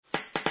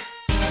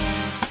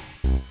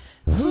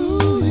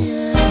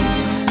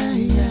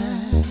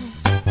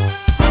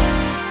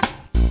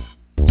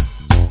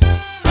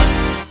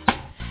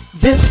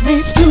This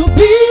needs to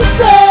be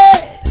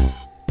said.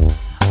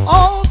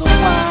 All the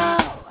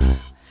while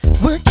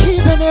we're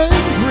keeping it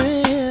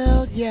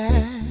real,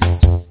 yeah.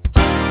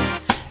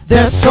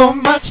 There's so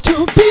much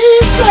to be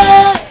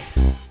said.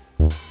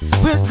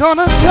 We're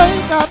gonna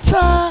take our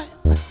time.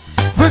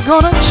 We're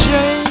gonna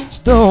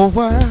change the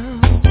world.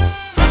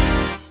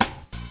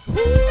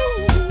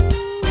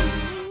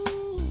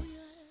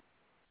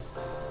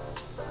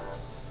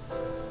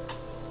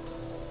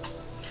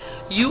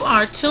 You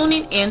are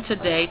tuning in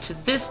today to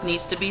This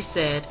Needs to Be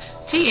Said,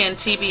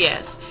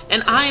 TNTBS,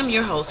 and I am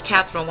your host,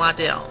 Catherine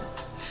Waddell.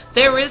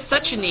 There is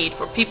such a need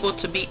for people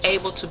to be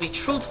able to be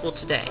truthful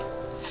today.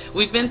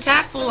 We've been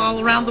tactful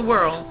all around the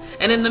world,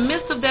 and in the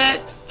midst of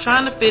that,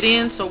 trying to fit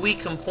in so we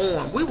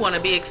conform. We want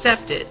to be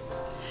accepted.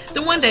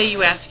 Then one day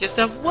you ask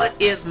yourself, what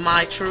is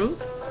my truth?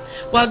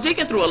 While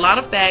digging through a lot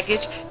of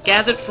baggage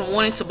gathered from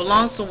wanting to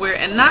belong somewhere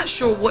and not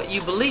sure what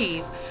you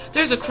believe,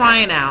 there's a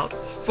crying out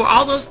for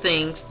all those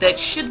things that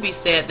should be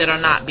said that are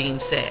not being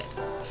said.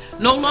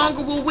 No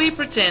longer will we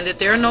pretend that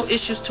there are no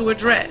issues to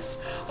address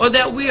or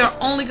that we are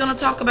only going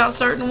to talk about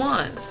certain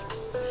ones.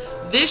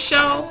 This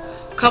show,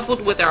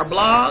 coupled with our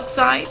blog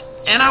site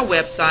and our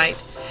website,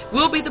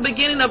 will be the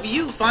beginning of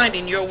you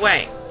finding your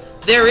way.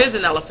 There is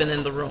an elephant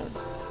in the room.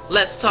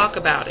 Let's talk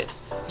about it.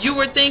 You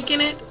were thinking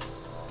it?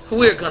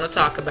 We're going to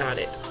talk about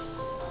it.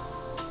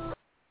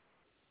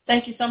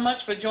 Thank you so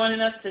much for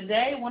joining us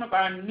today. One of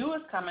our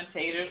newest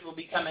commentators will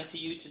be coming to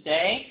you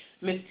today,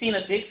 Miss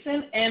Tina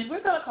Dixon, and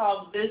we're going to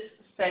call this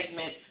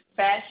segment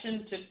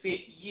Fashion to Fit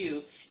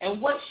You. And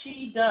what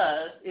she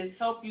does is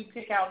help you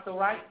pick out the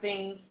right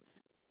things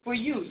for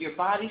you, your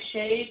body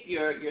shape,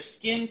 your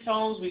skin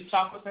tones. We've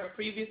talked with her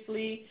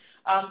previously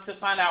to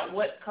find out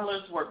what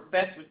colors work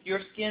best with your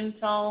skin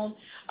tone,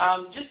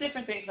 just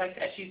different things like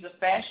that. She's a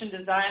fashion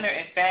designer,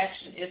 and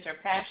fashion is her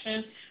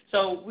passion.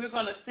 So we're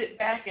going to sit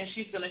back, and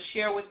she's going to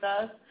share with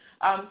us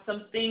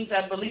some things.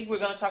 I believe we're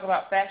going to talk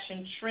about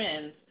fashion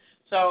trends.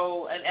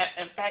 So, and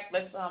in fact,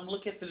 let's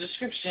look at the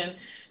description.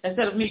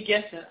 Instead of me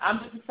guessing,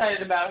 I'm just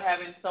excited about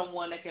having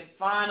someone that can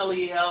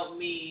finally help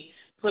me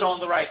put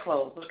on the right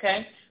clothes,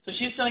 okay? So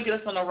she's going to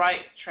get us on the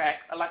right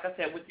track, like I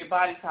said, with your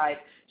body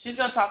type. She's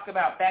going to talk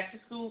about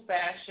back-to-school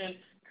fashion,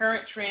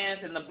 current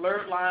trends, and the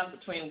blurred lines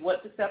between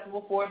what's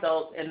acceptable for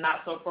adults and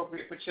not so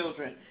appropriate for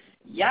children.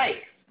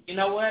 Yikes. You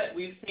know what?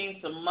 We've seen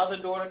some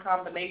mother-daughter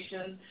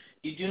combinations.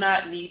 You do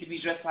not need to be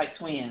dressed like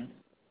twins.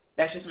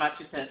 That's just my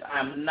 2 cents.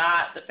 I'm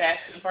not the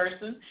fashion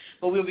person,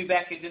 but we'll be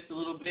back in just a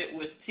little bit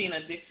with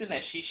Tina Dixon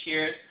as she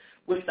shares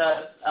with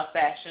us a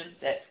fashion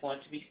that's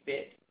going to be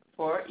fit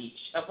for each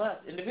of us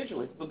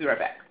individually. We'll be right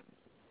back.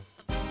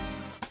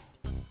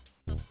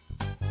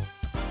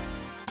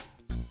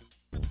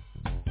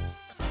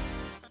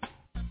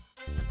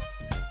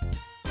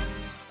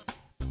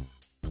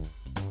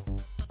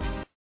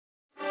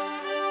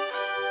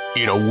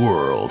 In a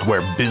world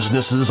where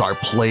businesses are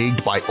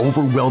plagued by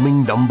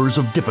overwhelming numbers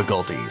of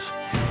difficulties,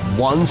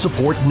 One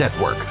Support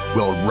Network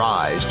will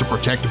rise to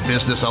protect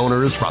business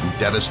owners from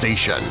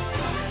devastation.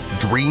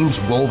 Dreams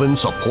Woven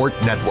Support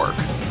Network.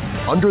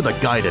 Under the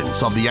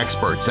guidance of the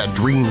experts at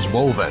Dreams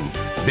Woven,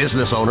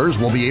 business owners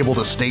will be able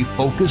to stay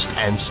focused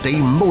and stay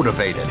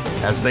motivated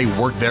as they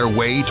work their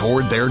way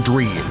toward their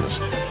dreams.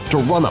 To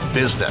run a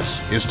business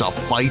is to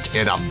fight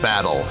in a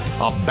battle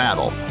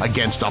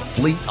against a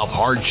fleet of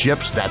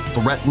hardships that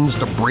threatens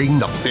to bring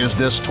the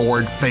business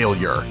toward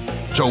failure.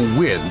 To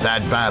win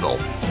that battle,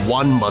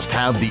 one must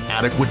have the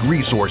adequate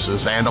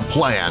resources and a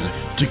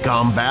plan to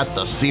combat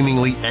the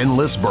seemingly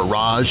endless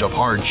barrage of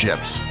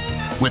hardships.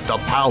 With the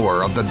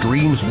power of the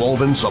Dreams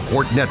Woven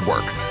Support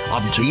Network,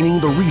 obtaining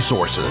the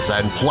resources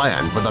and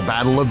plan for the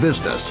battle of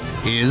business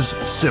is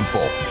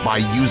simple.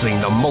 By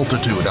using the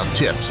multitude of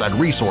tips and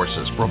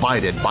resources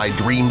provided by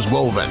Dreams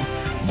Woven,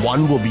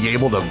 one will be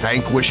able to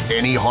vanquish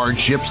any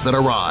hardships that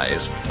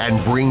arise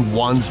and bring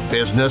one's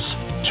business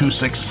to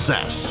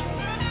success.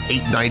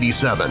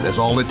 $8.97 is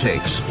all it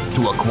takes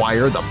to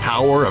acquire the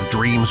power of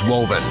Dreams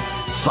Woven.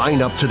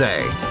 Sign up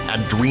today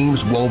at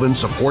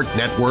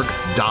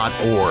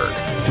dreamswovensupportnetwork.org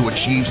to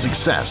achieve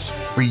success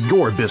for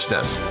your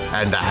business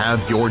and to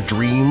have your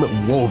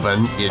dream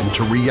woven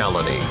into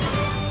reality.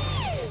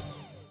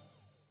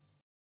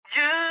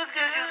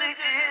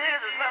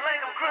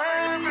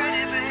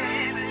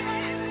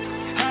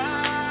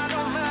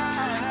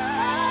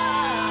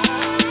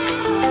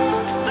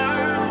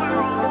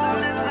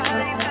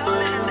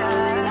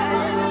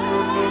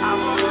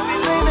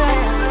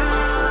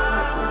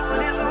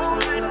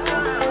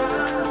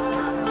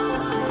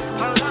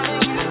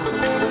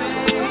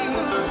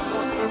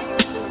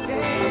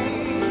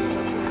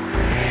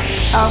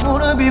 I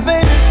wanna be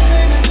famous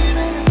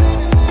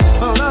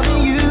for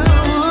loving you.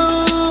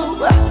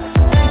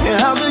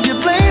 And how could you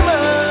blame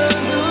us?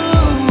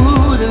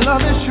 The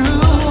love is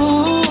true.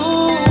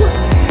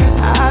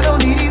 I don't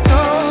need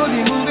those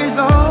movies,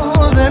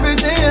 songs,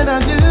 everything that I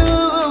do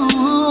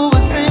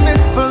is famous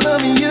for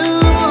loving you.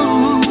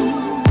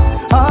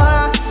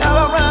 Alright.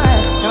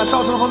 Can I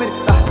talk to him for a minute?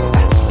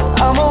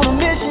 I'm on a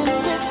mission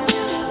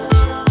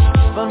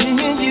for me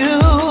and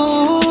you.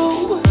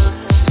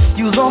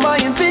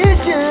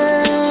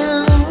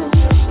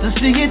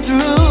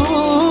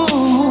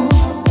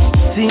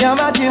 I'm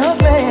out here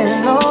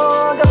playing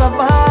on, 'cause I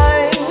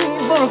fight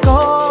for a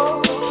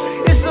cause.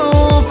 It's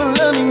all for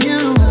loving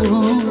you.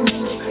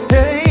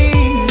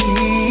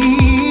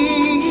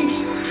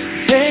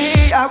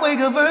 Hey, I wake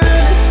up early,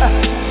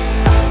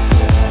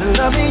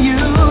 loving you.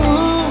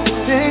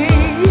 Hey,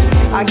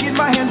 I get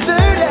my hands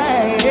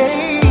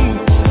dirty,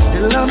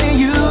 loving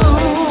you.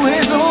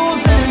 It's all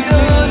said and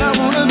done. I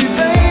wanna be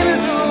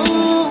famous,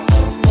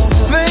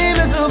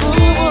 famous,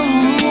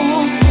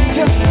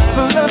 just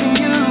for loving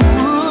you.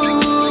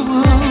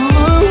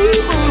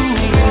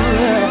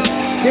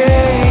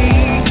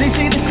 Hey, they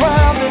see the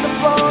crowd and the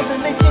applause,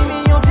 and they see me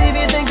on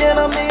TV thinking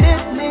I made it.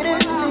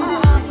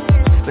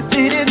 But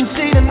they didn't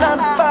see the 9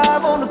 to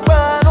 5 on the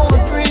grind, on the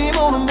dream,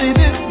 on the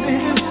maybe.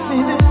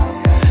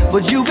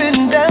 But you've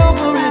been down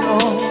for it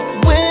all,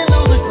 win,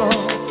 lose, or draw.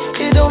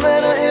 It don't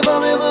matter if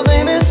I'm ever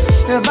famous,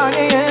 if I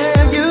can't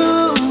have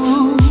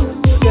you,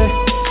 yeah,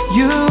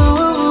 you.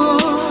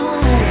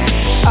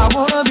 I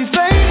wanna be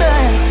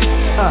famous,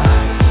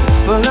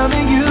 for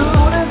loving you.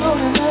 That's all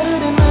that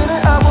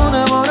matters. I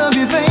wanna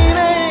be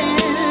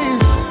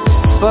famous,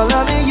 for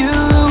loving you.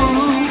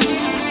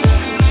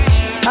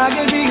 I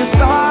can be a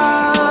star.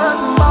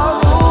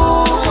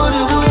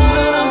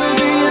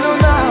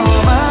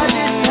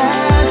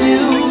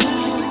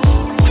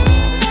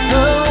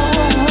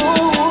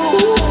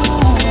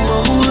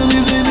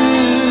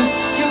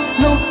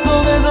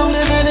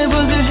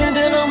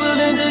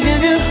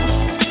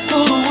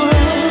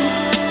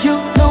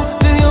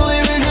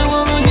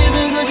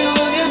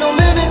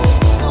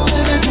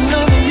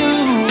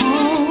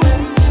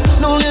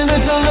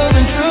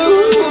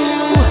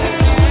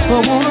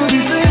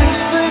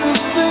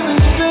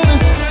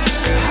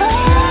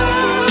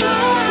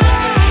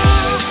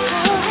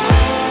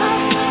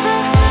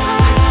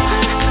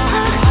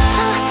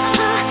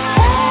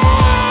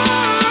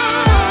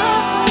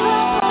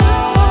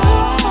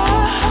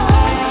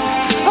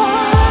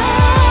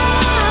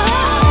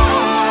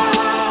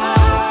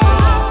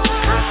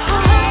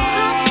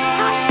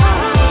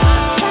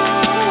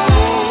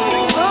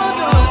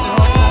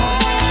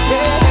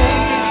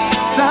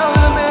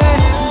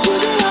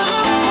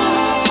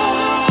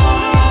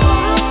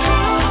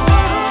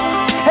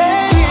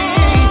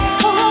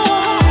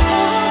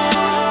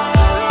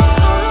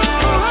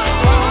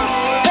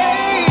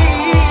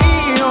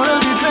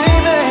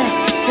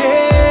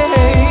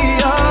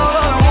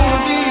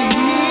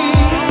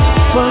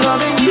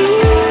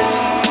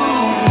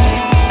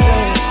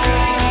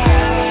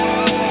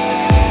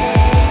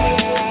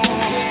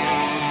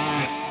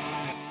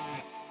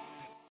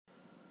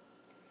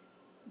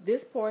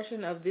 This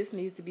portion of This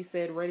Needs to Be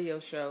Said radio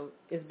show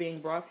is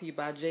being brought to you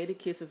by Jaded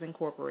Kisses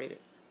Incorporated.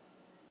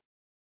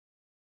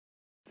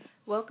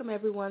 Welcome,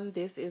 everyone.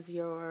 This is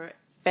your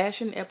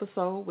fashion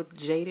episode with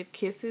Jaded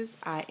Kisses.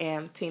 I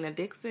am Tina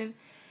Dixon,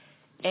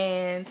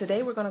 and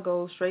today we're going to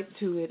go straight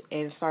to it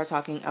and start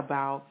talking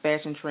about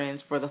fashion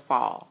trends for the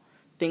fall.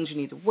 Things you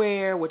need to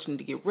wear, what you need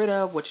to get rid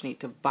of, what you need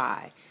to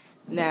buy.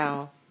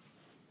 Now,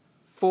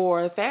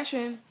 for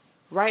fashion,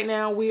 right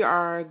now we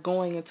are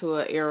going into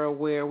an era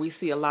where we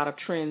see a lot of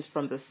trends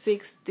from the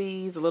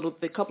 60s,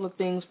 a couple of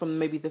things from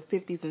maybe the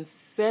 50s and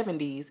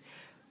 70s.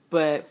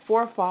 But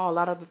for fall, a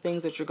lot of the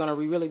things that you're going to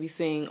really be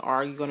seeing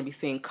are you're going to be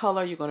seeing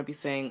color, you're going to be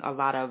seeing a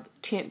lot of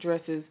tent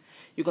dresses,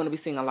 you're going to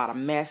be seeing a lot of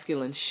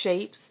masculine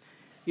shapes.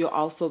 You'll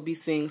also be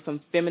seeing some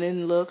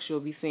feminine looks. You'll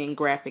be seeing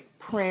graphic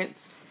prints.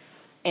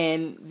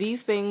 And these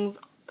things,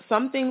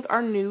 some things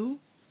are new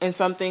and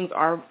some things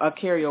are a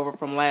carryover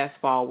from last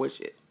fall, which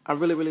I'm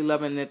really, really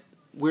loving that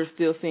we're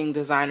still seeing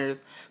designers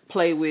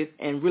play with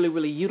and really,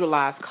 really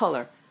utilize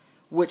color,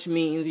 which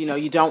means,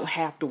 you don't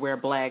have to wear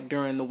black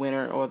during the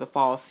winter or the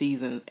fall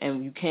season,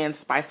 and you can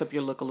spice up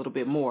your look a little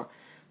bit more.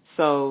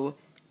 So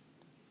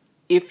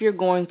if you're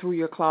going through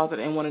your closet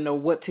and want to know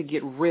what to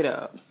get rid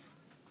of,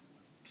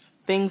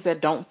 things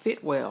that don't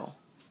fit well,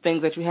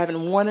 things that you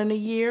haven't worn in a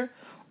year,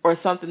 or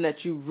something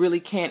that you really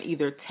can't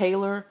either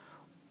tailor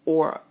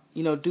or,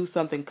 do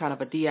something kind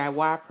of a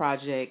DIY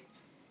project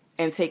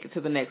and take it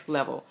to the next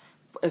level.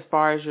 As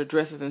far as your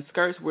dresses and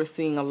skirts, we're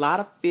seeing a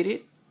lot of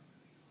fitted,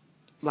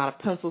 a lot of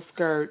pencil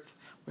skirts.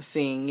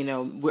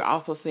 We're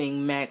also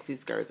seeing maxi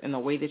skirts. And the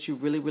way that you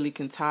really, really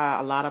can tie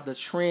a lot of the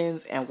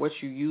trends and what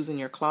you use in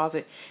your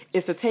closet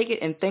is to take it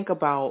and think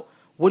about,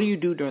 what do you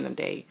do during the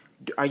day?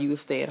 Are you a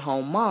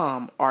stay-at-home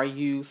mom? Are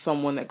you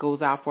someone that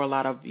goes out for a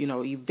lot of,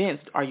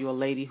 events? Are you a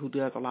lady who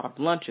does a lot of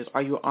lunches?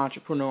 Are you an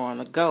entrepreneur on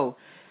the go?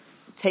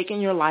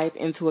 Taking your life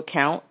into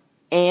account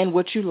and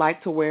what you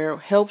like to wear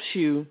helps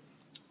you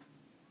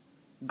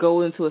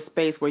go into a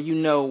space where you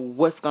know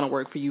what's going to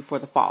work for you for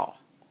the fall.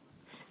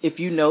 If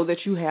you know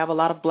that you have a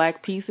lot of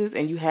black pieces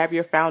and you have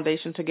your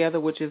foundation together,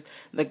 which is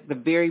like the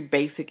very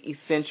basic,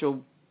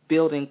 essential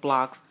building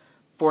blocks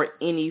for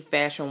any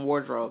fashion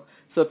wardrobe.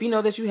 So if you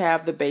know that you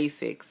have the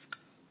basics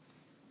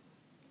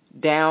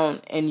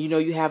down and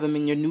you have them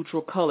in your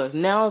neutral colors,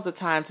 now is the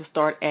time to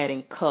start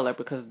adding color,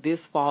 because this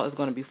fall is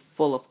going to be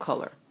full of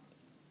color.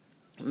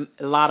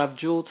 A lot of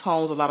jewel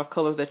tones, a lot of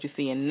colors that you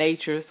see in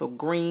nature, so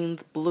greens,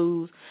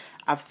 blues.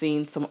 I've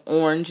seen some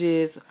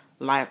oranges,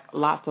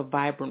 lots of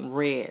vibrant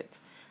reds.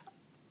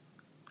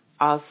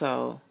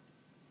 Also,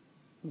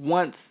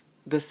 once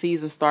the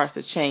season starts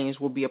to change,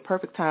 will be a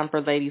perfect time for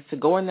ladies to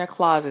go in their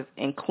closets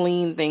and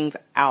clean things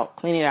out.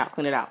 Clean it out.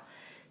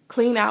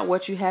 Clean out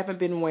what you haven't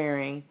been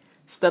wearing,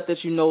 stuff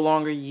that you no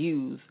longer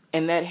use.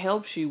 And that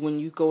helps you when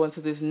you go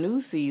into this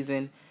new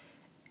season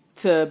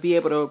to be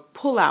able to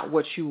pull out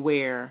what you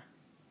wear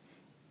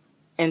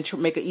and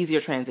make an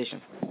easier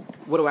transition.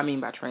 What do I mean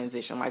by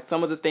transition? Like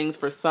some of the things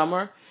for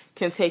summer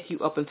can take you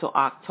up until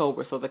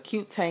October. So the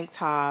cute tank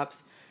tops,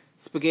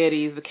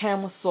 spaghettis, the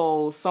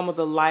camisoles, some of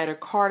the lighter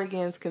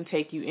cardigans can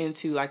take you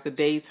into like the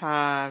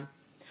daytime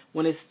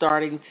when it's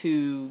starting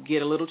to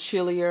get a little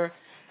chillier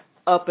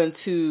up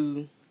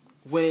into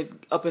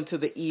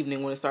the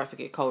evening when it starts to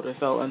get colder.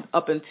 So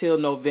up until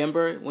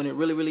November when it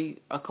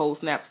really a cold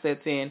snap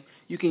sets in,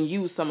 you can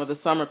use some of the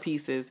summer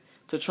pieces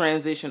to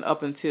transition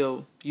up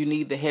until you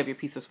need the heavier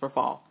pieces for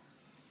fall.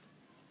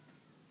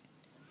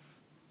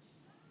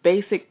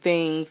 Basic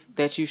things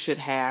that you should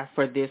have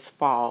for this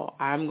fall.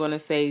 I'm going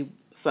to say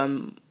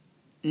some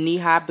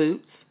knee-high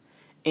boots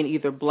in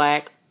either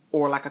black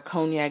or like a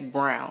cognac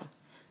brown.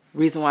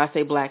 Reason why I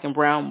say black and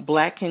brown,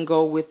 black can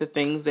go with the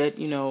things that,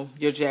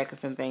 your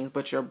jackets and things,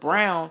 but your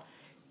brown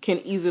can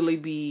easily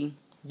be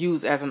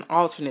used as an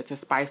alternate to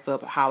spice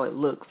up how it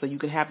looks. So you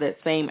can have that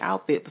same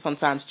outfit, but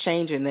sometimes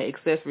changing the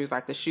accessories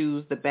like the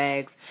shoes, the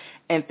bags,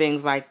 and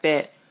things like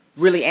that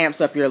really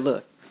amps up your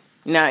look.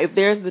 Now, if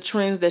there's the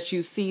trends that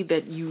you see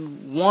that you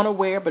want to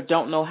wear but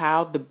don't know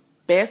how, the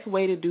best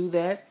way to do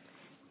that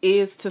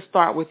is to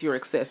start with your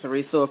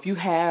accessories. So if you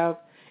have,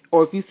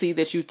 or if you see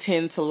that you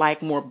tend to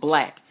like more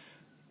black,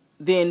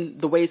 then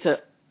the way to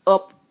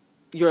up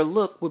your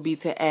look would be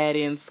to add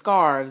in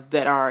scarves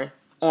that are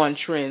on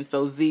trend.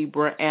 So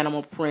zebra,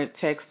 animal print,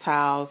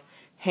 textiles,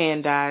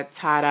 hand-dyed,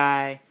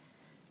 tie-dye,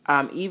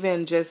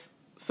 even just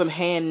some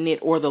hand-knit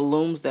or the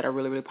looms that are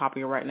really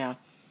popular right now.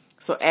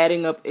 So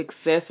adding up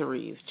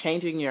accessories,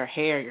 changing your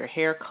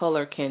hair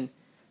color can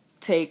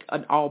take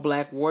an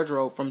all-black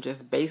wardrobe from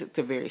just basic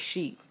to very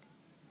chic.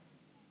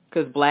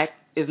 Because black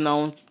is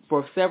known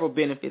for several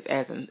benefits,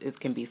 as in it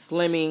can be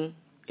slimming,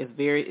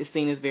 it's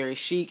seen as very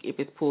chic if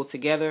it's pulled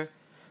together.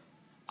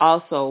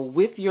 Also,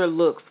 with your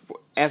looks,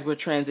 as we're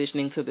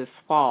transitioning to this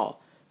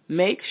fall,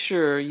 make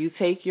sure you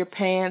take your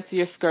pants,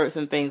 your skirts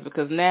and things,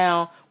 because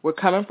now we're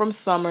coming from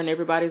summer and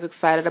everybody's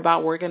excited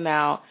about working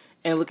out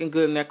and looking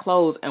good in their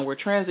clothes, and we're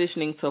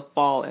transitioning to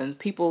fall, and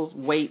people's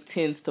weight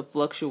tends to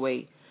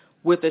fluctuate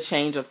with the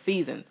change of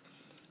seasons.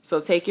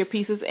 So take your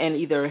pieces and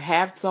either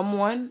have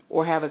someone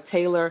or have a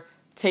tailor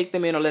take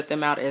them in or let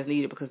them out as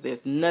needed, because there's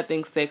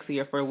nothing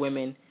sexier for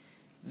women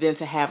than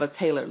to have a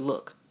tailored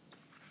look.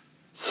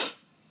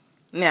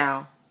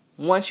 Now,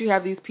 once you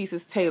have these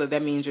pieces tailored,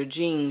 that means your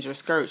jeans, your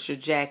skirts, your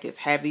jackets,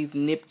 have these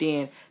nipped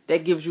in.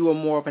 That gives you a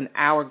more of an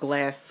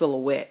hourglass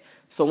silhouette.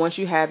 So once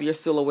you have your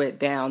silhouette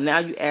down, now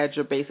you add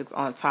your basics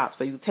on top.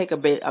 So you take a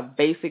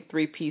basic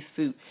three-piece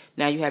suit.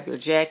 Now you have your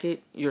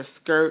jacket, your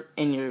skirt,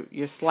 and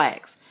your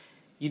slacks.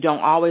 You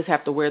don't always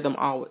have to wear them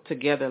all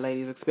together,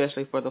 ladies,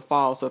 especially for the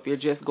fall. So if you're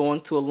just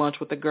going to a lunch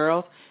with the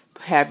girls,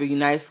 have your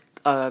nice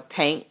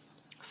tank,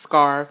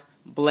 scarf,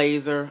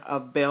 blazer, a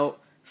belt,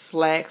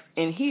 slacks,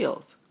 and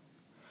heels.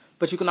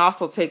 But you can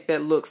also take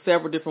that look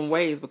several different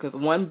ways, because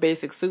one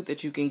basic suit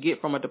that you can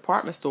get from a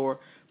department store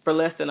for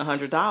less than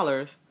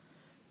 $100,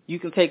 you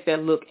can take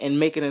that look and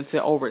make it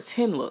into over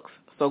 10 looks.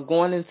 So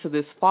going into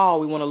this fall,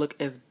 we want to look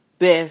as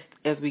best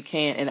as we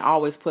can and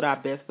always put our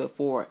best foot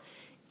forward.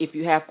 If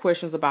you have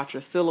questions about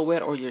your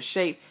silhouette or your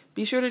shape,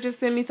 be sure to just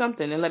send me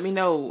something and let me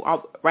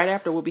know. Right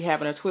after, we'll be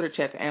having a Twitter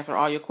chat to answer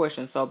all your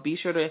questions. So be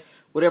sure to,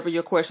 whatever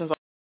your questions are.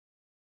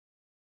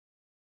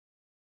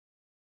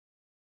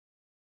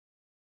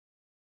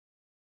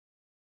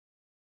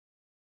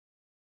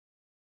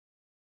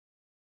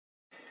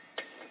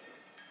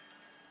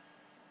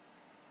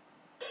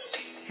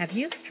 Have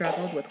you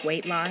struggled with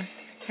weight loss?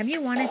 Have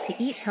you wanted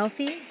to eat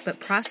healthy, but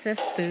processed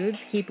foods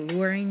keep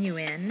luring you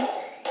in?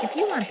 If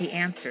you want the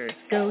answers,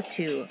 go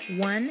to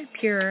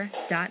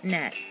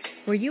onepure.net,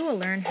 where you will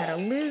learn how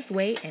to lose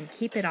weight and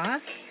keep it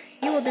off.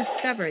 You will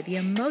discover the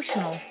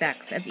emotional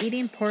effects of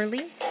eating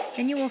poorly,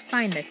 and you will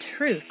find the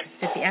truth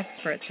that the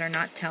experts are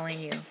not telling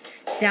you.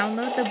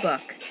 Download the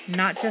book,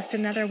 Not Just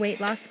Another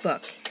Weight Loss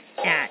Book,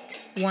 at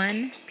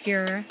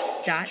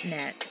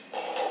onepure.net.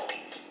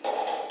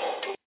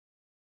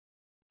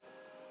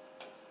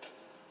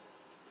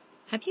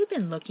 Have you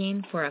been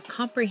looking for a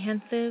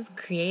comprehensive,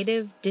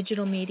 creative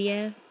digital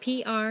media,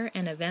 PR,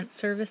 and event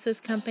services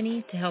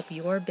company to help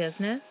your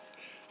business?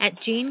 At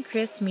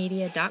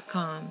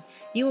JeanChrisMedia.com,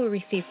 you will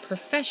receive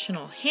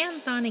professional,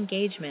 hands-on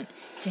engagement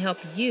to help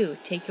you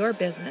take your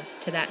business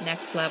to that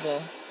next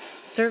level.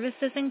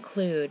 Services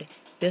include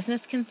business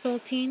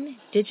consulting,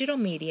 digital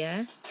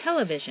media,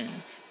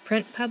 television,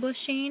 print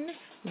publishing,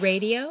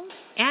 radio,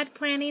 ad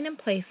planning and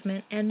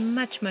placement, and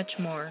much, much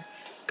more.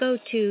 Go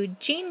to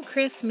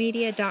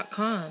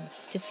JeanChrisMedia.com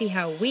to see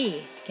how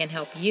we can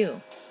help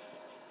you.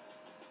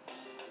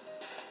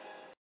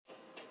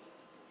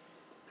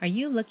 Are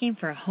you looking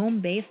for a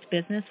home-based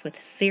business with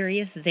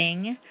serious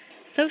zing?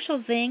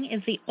 Social Zing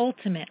is the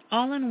ultimate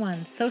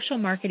all-in-one social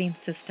marketing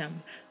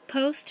system.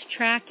 Post,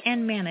 track,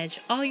 and manage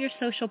all your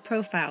social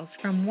profiles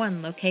from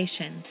one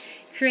location.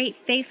 Create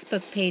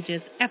Facebook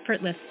pages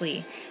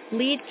effortlessly,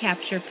 lead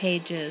capture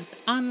pages,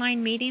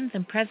 online meetings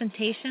and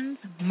presentations,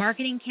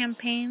 marketing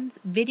campaigns,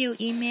 video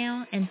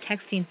email, and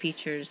texting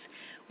features.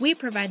 We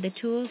provide the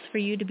tools for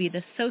you to be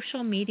the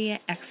social media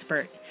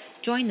expert.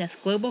 Join this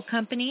global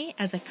company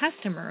as a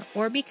customer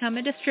or become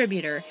a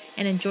distributor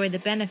and enjoy the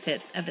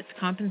benefits of its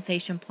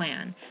compensation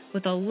plan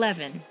with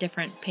 11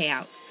 different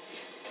payouts.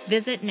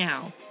 Visit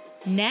now,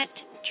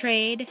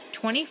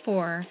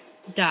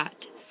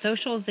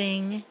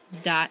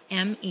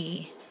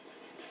 nettrade24.socialzing.me.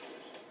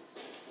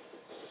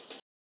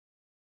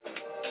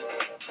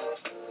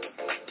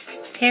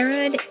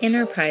 Herod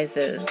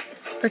Enterprises,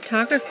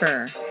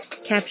 photographer,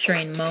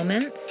 capturing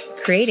moments,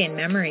 creating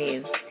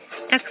memories.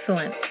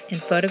 Excellent in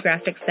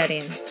photographic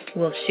settings.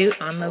 Will shoot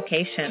on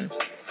location.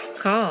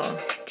 Call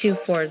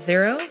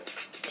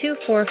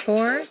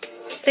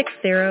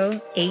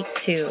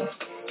 240-244-6082.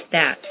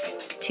 That's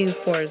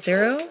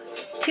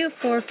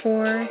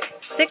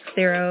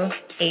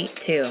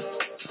 240-244-6082.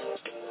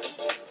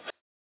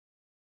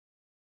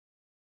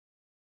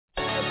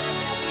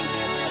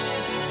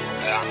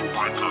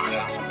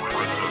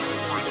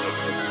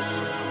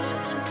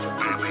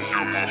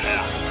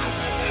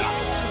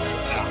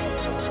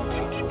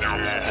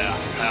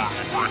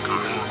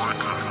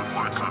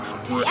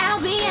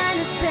 I'll be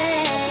honest,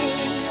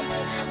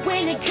 babe.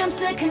 When it comes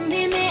to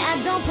commitment,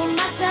 I don't put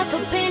myself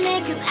up in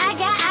it, 'cause I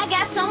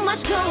got so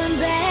much going,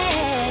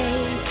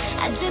 babe.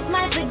 I just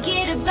might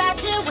forget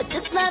about you. With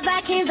this love,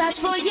 I can't vouch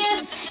for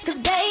you, 'cause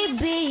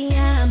baby,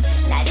 I'm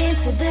not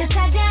into the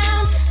tie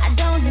down. I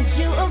don't need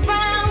you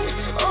around.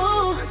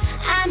 Ooh,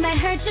 I might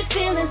hurt your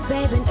feelings,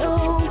 baby.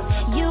 Ooh,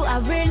 you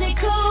are really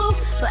cool,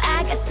 but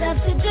I got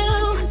stuff to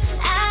do.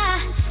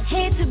 I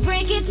hate to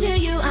break it to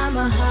you, I'm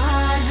a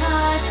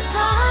heart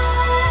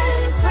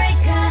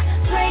breaker,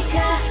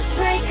 breaker.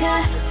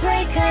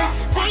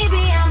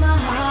 Baby, I'm a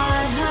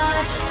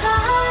heart breaker.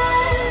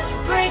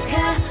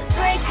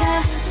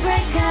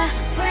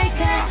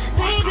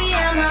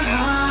 Baby, I'm a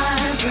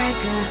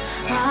heartbreaker.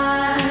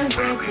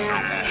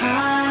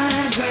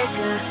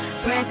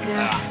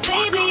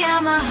 Baby,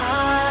 I'm a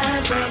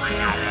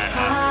heartbreaker.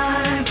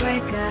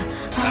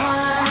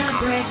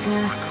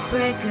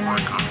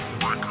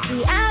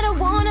 See, I don't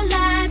wanna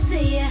lie to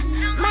you,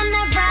 might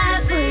not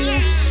ride for you,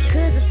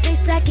 'cause it stays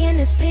stuck in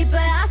this paper,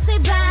 I'll say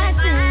bye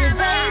to you,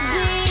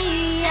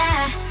 baby.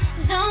 I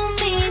don't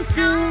mean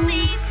to,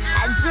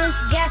 I just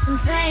got some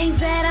things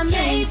that I'm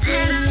into.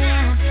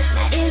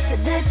 Not into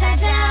the tie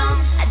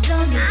down, I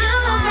don't need you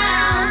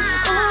around.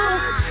 Ooh,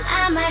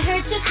 I might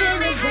hurt your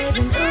feelings,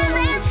 baby.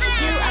 Ooh,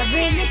 you are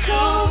really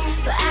cool,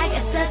 but I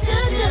got stuff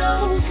to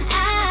do.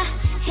 I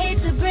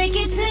hate to break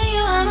it to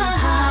you, I'm a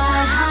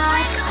heartbreaker.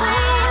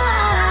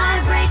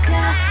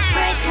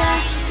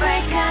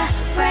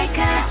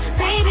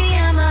 Baby,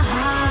 I'm a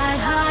heartbreaker.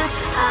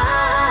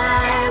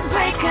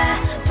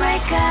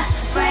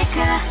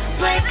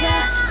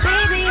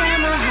 Baby,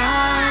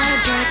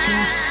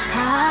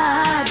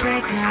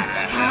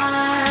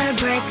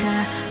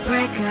 I'm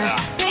a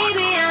heartbreaker.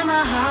 Baby, I'm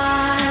a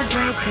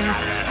heartbreaker.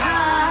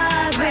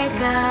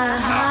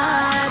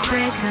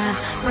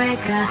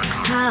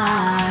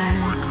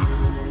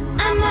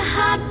 I'm a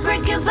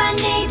heartbreaker by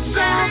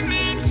nature,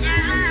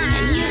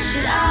 and you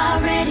should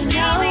already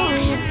know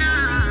it.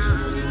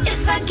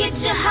 If I get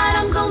your heart,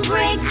 I'm gon'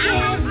 break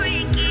it.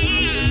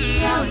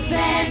 So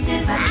fast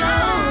if I go,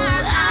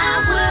 I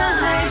will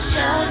hurt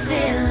your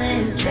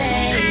feelings,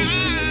 babe.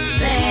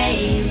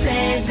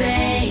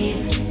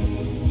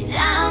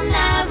 I'm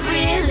not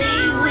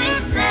really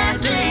with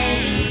that,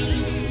 babe.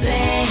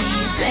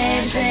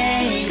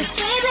 'Cause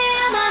baby,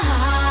 I'm a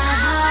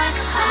heartbreaker.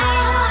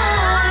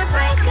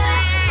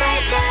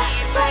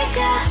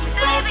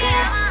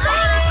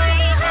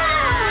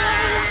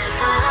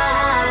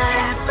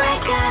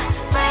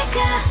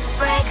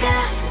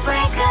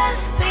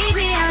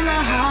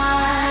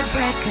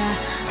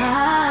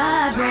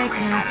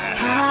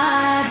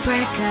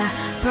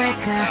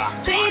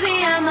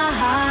 Baby, I'm a heartbreaker. Baby, I'm a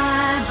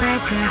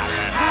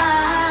heartbreaker.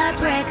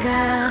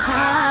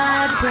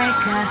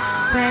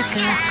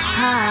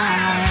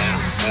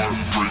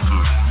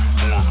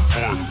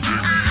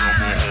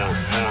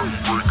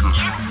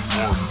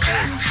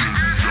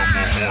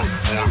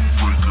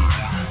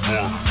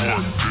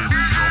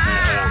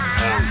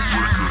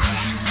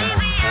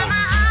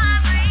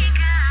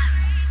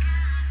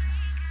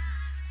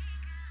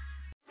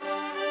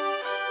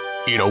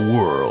 In a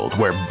world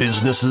where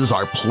businesses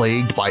are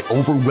plagued by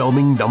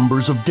overwhelming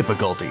numbers of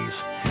difficulties,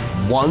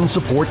 one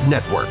support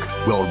network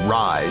will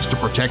rise to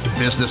protect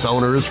business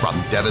owners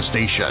from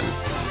devastation.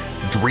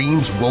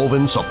 Dreams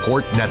Woven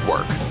Support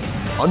Network.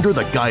 Under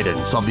the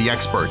guidance of the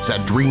experts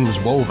at Dreams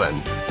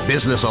Woven,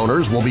 Business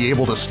owners will be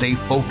able to stay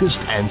focused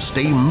and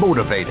stay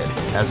motivated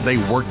as they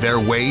work their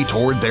way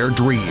toward their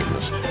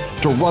dreams.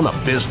 To run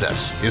a business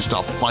is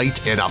to fight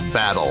in a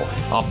battle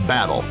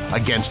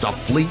against a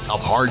fleet of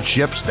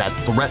hardships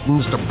that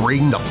threatens to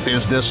bring the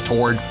business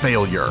toward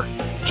failure.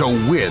 To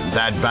win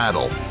that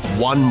battle,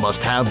 one must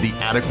have the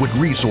adequate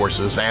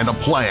resources and a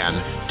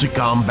plan to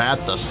combat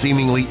the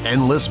seemingly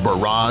endless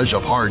barrage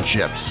of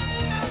hardships.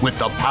 With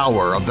the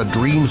power of the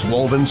Dreams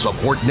Woven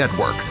Support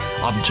Network,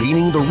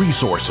 obtaining the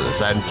resources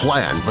and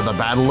plan for the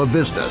battle of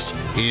business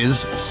is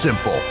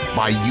simple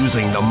by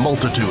using the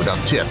multitude of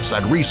tips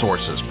and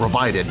resources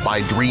provided by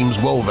Dreams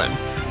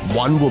Woven.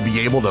 One will be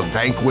able to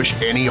vanquish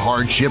any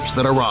hardships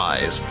that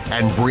arise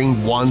and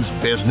bring one's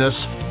business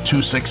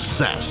to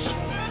success.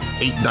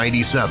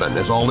 $8.97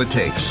 is all it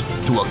takes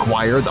to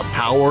acquire the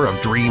power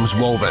of Dreams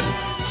Woven.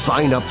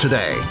 Sign up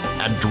today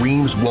at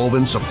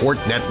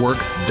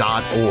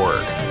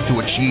dreamswovensupportnetwork.org to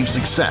achieve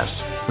success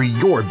for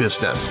your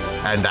business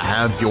and to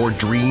have your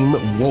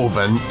dream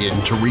woven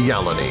into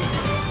reality.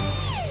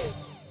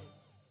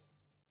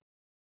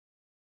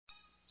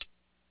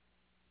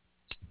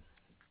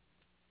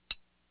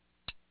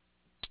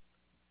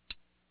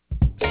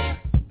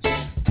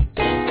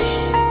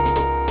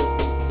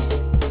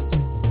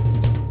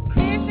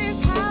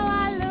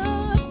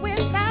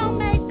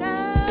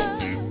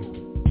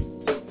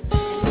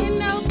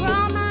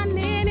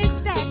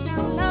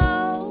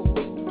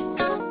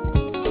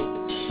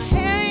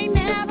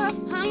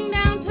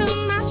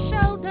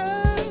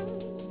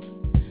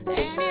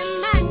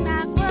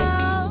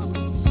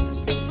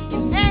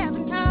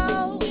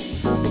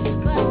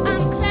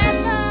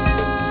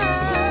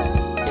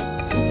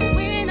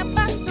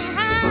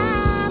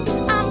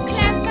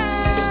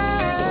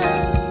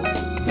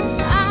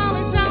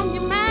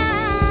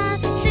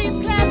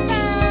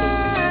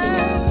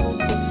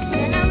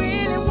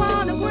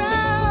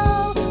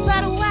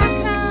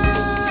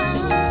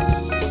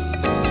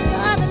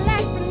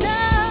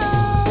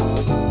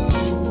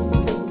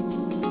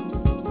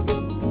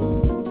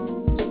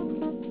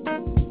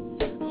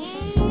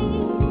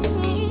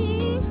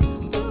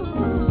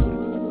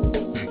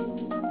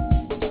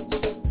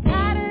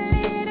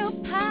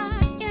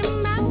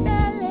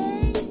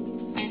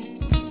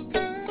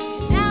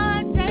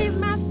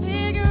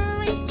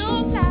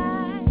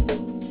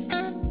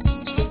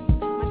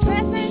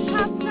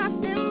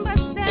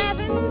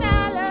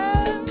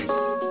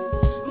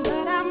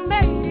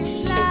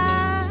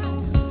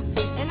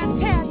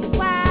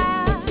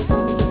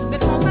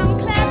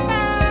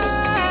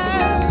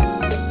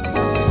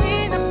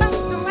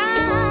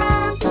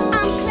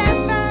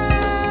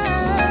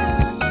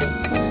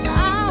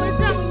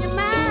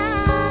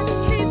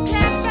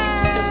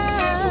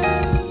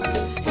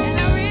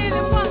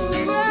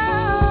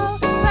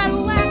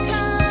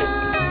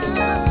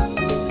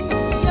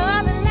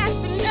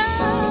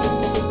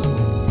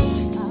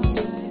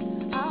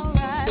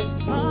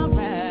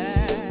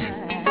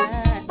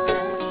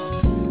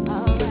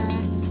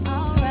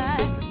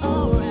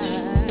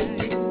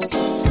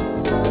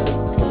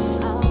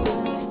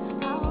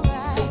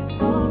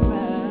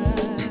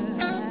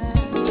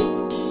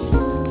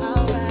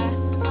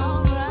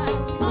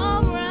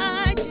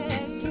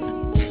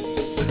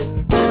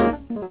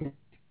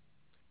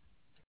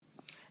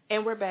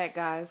 And we're back,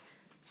 guys.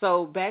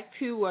 So back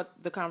to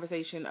the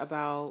conversation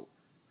about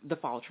the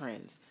fall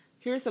trends.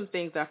 Here's some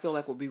things that I feel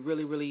like will be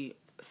really, really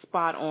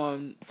spot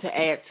on to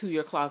add to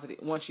your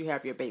closet once you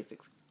have your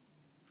basics.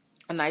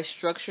 A nice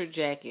structured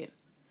jacket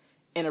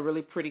in a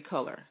really pretty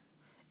color.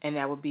 And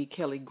that would be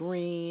Kelly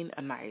green,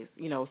 a nice,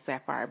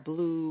 sapphire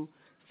blue,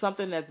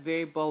 something that's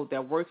very bold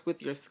that works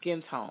with your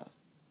skin tone.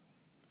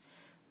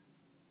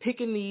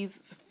 Picking these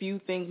few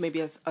things, maybe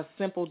a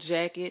simple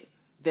jacket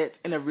that's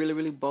in a really,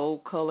 really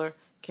bold color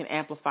can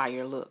amplify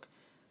your look.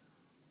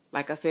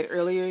 Like I said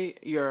earlier,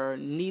 your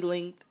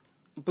knee-length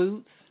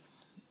boots,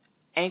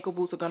 ankle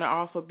boots are going to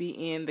also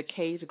be in. The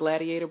cage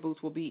gladiator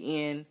boots will be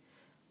in.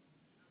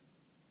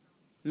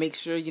 Make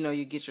sure,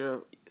 you get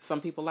some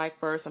people like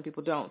fur, some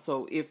people don't.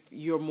 So if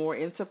you're more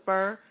into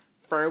fur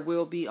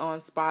will be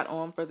spot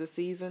on for the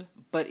season.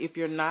 But if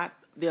you're not,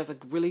 there's a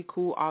really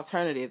cool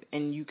alternative,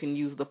 and you can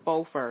use the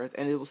faux furs,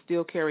 and it will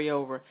still carry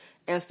over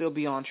and still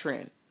be on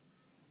trend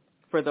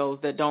for those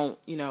that don't,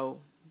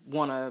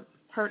 want to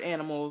hurt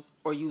animals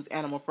or use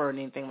animal fur and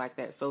anything like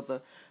that. So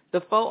the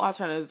faux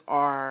alternatives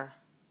are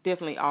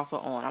definitely also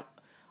on.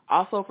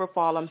 Also for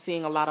fall, I'm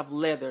seeing a lot of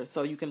leather.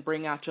 So you can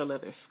bring out your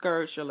leather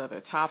skirts, your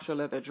leather tops, your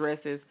leather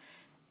dresses,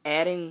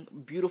 adding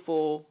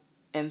beautiful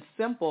and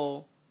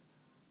simple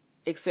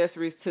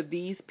accessories to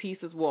these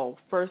pieces will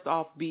first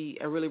off be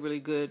a really, really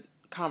good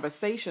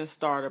conversation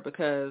starter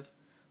because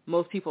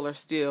most people are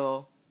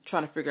still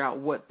trying to figure out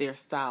what their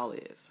style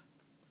is.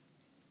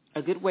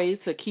 A good way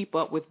to keep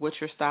up with what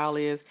your style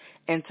is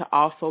and to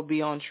also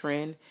be on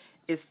trend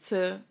is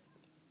to,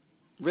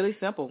 really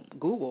simple,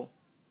 Google.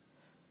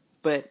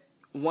 But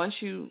once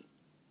you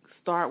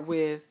start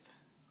with,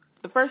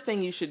 the first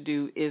thing you should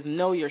do is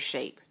know your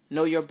shape.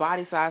 Know your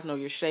body size, know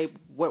your shape,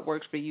 what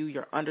works for you,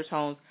 your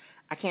undertones.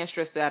 I can't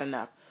stress that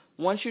enough.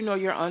 once you know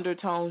your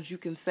undertones, you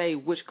can say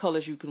which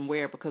colors you can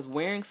wear, because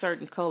wearing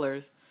certain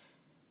colors,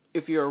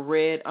 if you're a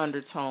red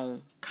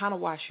undertone, kind of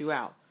wash you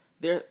out.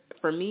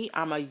 For me,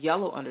 I'm a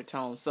yellow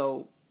undertone,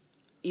 so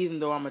even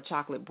though I'm a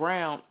chocolate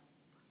brown,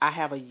 I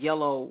have a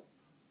yellow,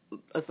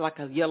 it's like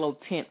a yellow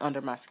tint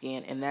under my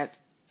skin, and that's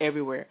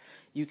everywhere.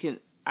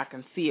 I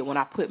can see it when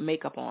I put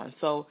makeup on.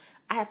 So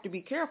I have to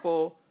be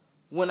careful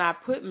when I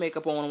put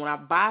makeup on, when I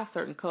buy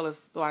certain colors,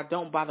 so I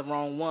don't buy the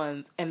wrong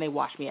ones and they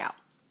wash me out.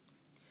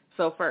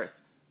 So first,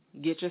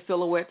 get your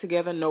silhouette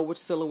together. Know which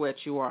silhouette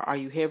you are. Are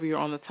you heavier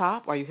on the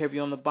top? Are you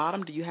heavier on the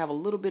bottom? Do you have a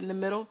little bit in the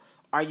middle?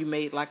 Are you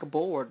made like a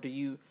board?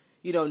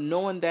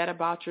 Knowing that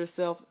about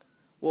yourself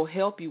will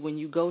help you when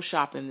you go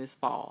shopping this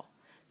fall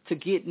to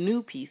get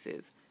new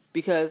pieces,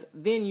 because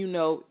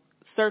then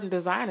certain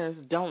designers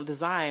don't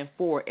design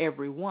for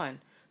everyone.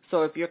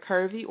 So if you're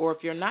curvy or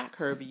if you're not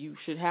curvy, you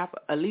should have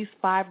at least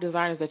 5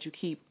 designers that you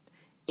keep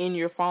in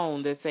your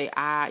phone that say,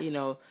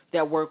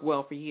 that work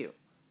well for you.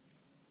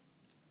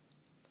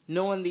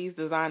 Knowing these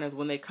designers,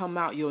 when they come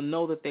out, you'll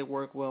know that they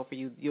work well for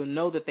you. You'll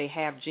know that they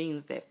have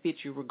jeans that fit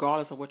you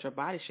regardless of what your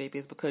body shape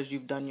is, because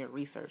you've done your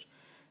research.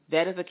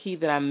 That is a key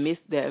that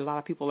that a lot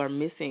of people are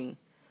missing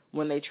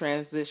when they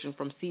transition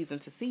from season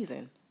to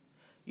season.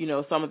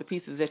 Some of the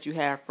pieces that you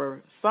have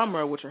for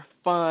summer, which are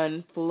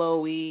fun,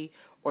 flowy,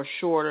 or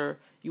shorter,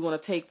 you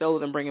want to take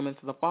those and bring them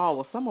into the fall.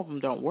 Well, some of them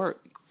don't work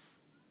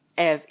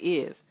as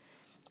is.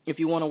 If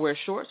you want to wear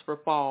shorts for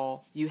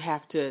fall, you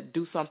have to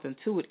do something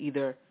to it,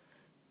 either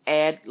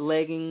add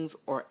leggings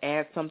or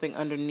add something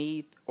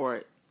underneath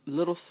or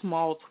little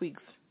small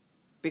tweaks.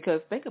 Because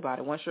think about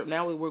it,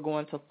 now we're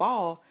going to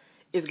fall,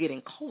 it's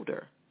getting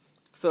colder.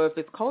 So if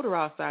it's colder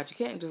outside,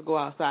 you can't just go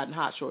outside in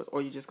hot shorts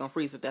or you're just going to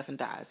freeze to death and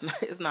die.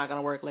 It's not going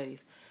to work, ladies.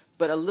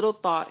 But a little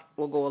thought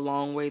will go a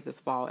long way this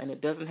fall, and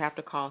it doesn't have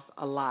to cost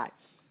a lot.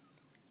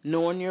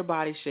 Knowing your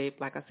body shape,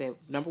 like I said,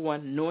 number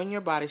 1, knowing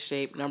your body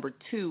shape. Number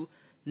 2,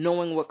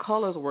 knowing what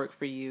colors work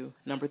for you.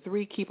 Number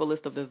 3, keep a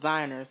list of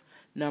designers.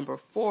 Number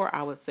 4,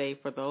 I would say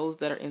for those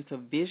that are into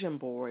vision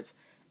boards,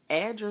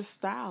 add your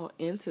style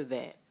into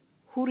that.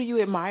 Who do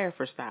you admire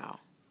for style?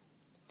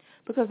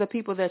 Because the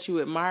people that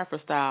you admire for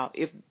style,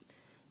 if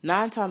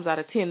 9 times out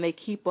of 10, they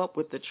keep up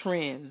with the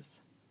trends.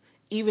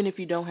 Even if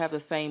you don't have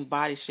the same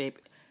body shape.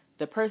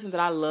 The person that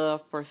I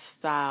love for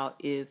style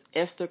is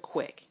Esther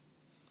Quick.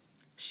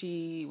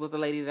 She was a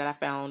lady that I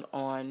found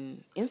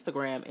on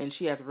Instagram, and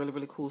she has a really,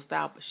 really cool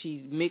style. But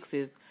she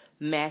mixes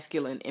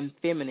masculine and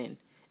feminine,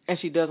 and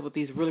she does it with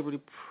these really,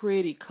 really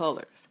pretty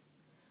colors.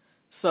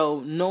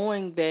 So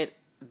knowing that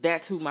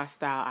that's who my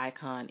style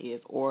icon is,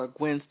 or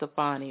Gwen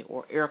Stefani,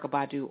 or Erykah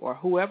Badu, or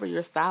whoever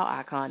your style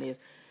icon is,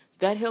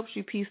 that helps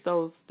you piece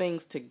those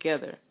things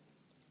together.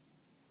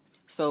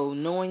 So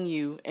knowing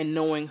you and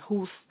knowing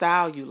whose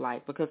style you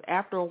like, because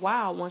after a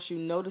while, once you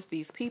notice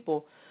these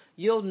people,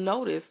 you'll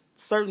notice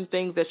certain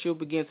things that you'll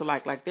begin to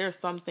like. Like there are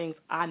some things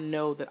I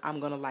know that I'm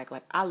going to like.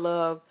 Like I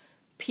love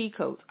pea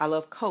coats. I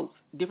love coats,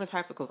 different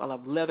types of coats. I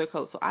love leather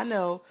coats. So I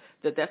know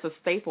that that's a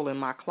staple in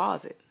my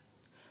closet.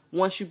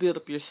 Once you build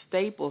up your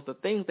staples, the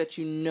things that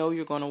you know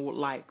you're going to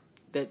like,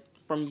 that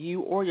from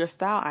you or your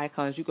style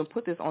icons, you can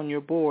put this on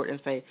your board and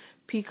say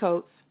pea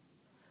coats,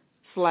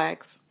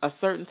 slacks, a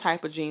certain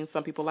type of jeans.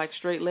 Some people like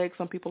straight legs.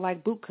 Some people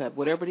like boot cut.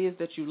 Whatever it is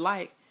that you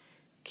like,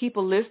 keep a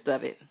list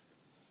of it.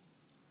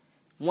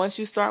 Once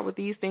you start with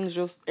these things,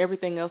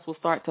 everything else will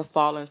start to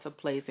fall into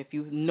place. If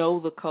you know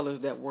the colors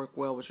that work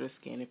well with your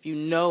skin, if you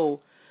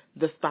know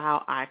the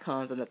style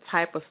icons and the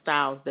type of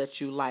styles that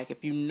you like,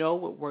 if you know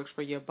what works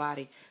for your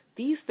body,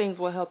 these things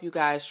will help you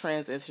guys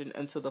transition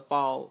into the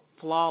fall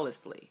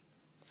flawlessly.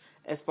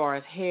 As far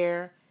as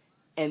hair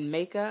and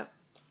makeup,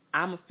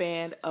 I'm a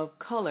fan of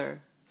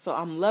color. So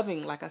I'm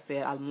loving, like I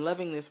said, I'm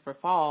loving this for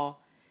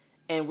fall,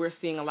 and we're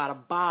seeing a lot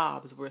of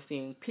bobs. We're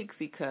seeing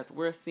pixie cuts.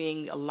 We're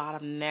seeing a lot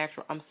of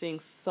natural. I'm seeing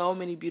so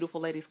many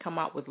beautiful ladies come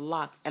out with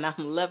locks, and I'm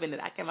loving it.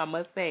 I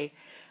must say,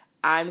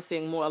 I'm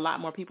seeing a lot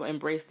more people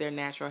embrace their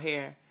natural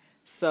hair.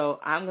 So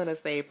I'm going to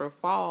say for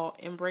fall,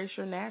 embrace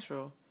your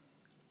natural.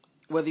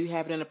 Whether you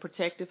have it in a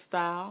protective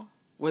style,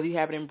 whether you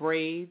have it in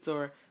braids,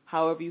 or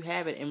however you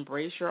have it,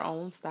 embrace your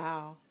own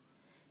style.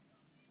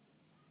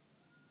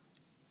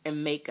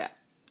 And makeup.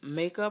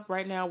 Makeup,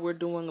 right now, we're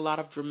doing a lot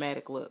of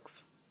dramatic looks.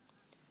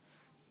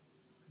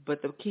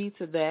 But the key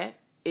to that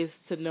is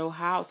to know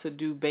how to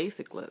do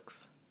basic looks.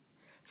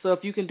 So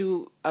if you can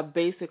do a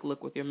basic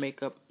look with your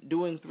makeup,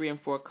 doing 3 and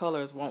 4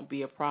 colors won't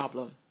be a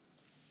problem.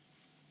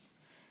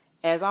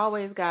 As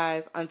always,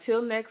 guys,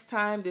 until next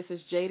time, this is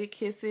Jaded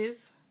Kisses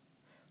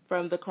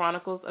from the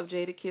Chronicles of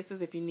Jaded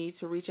Kisses. If you need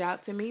to reach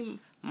out to me,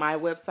 my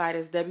website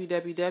is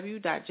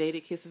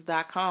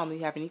www.jadedkisses.com. If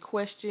you have any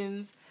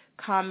questions,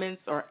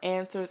 comments, or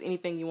answers,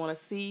 anything you want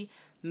to see,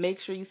 make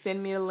sure you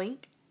send me a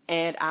link,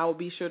 and I will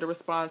be sure to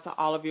respond to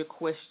all of your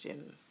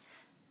questions.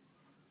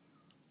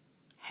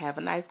 Have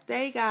a nice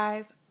day,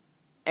 guys.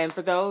 And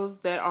for those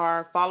that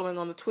are following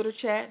on the Twitter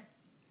chat,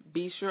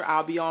 be sure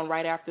I'll be on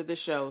right after the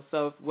show.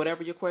 So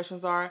whatever your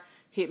questions are,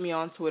 hit me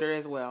on Twitter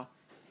as well.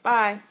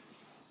 Bye.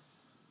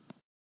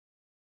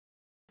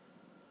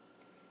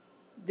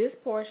 This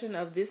portion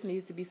of This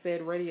Needs to Be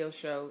Said radio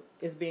show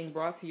is being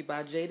brought to you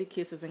by Jaded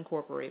Kisses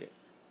Incorporated.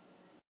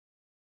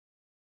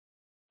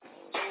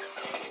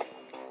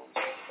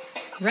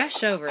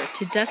 Rush over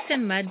to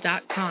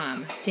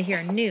dustinmud.com to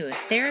hear new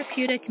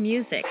therapeutic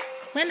music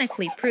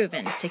clinically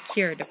proven to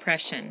cure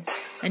depression.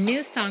 A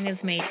new song is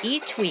made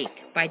each week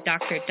by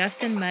Dr.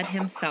 Dustin Mudd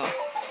himself.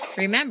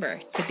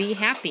 Remember to be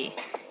happy.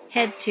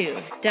 Head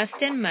to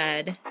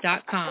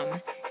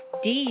dustinmud.com,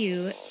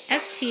 DUSTINMUD.com.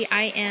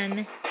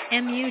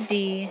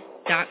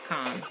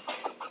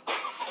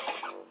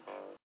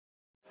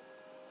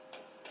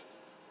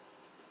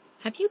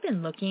 Have you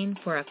been looking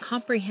for a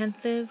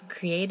comprehensive,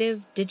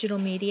 creative digital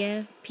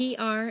media,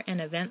 PR,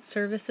 and event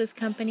services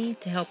company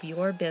to help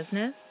your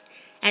business?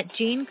 At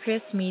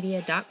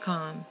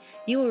JeanChrisMedia.com,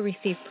 you will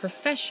receive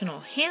professional,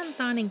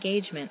 hands-on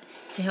engagement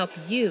to help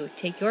you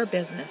take your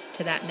business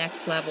to that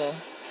next level.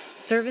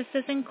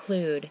 Services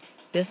include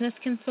business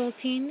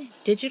consulting,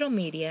 digital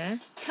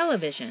media,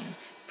 television,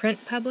 print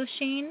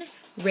publishing,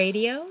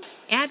 radio,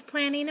 ad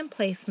planning and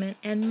placement,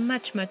 and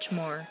much, much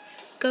more.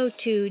 Go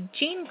to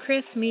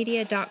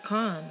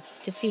JeanChrisMedia.com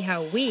to see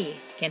how we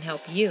can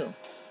help you.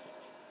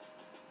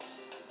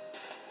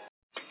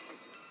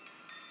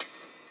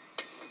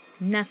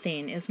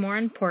 Nothing is more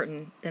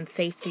important than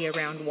safety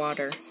around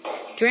water.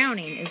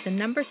 Drowning is the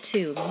number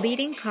 2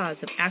 leading cause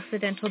of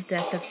accidental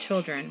death of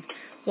children.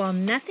 While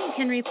nothing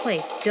can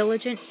replace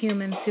diligent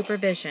human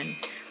supervision,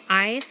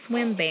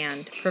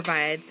 iSwimBand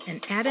provides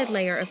an added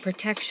layer of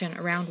protection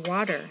around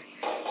water.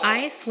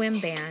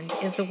 iSwimBand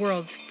is the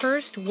world's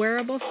first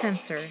wearable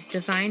sensor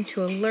designed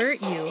to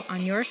alert you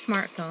on your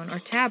smartphone or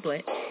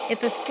tablet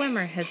if a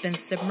swimmer has been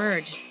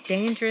submerged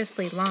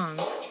dangerously long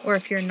or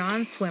if your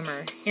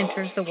non-swimmer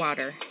enters the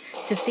water.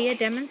 To see a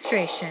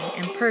demonstration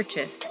and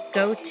purchase,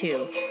 go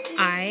to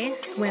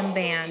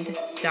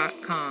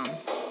iSwimBand.com.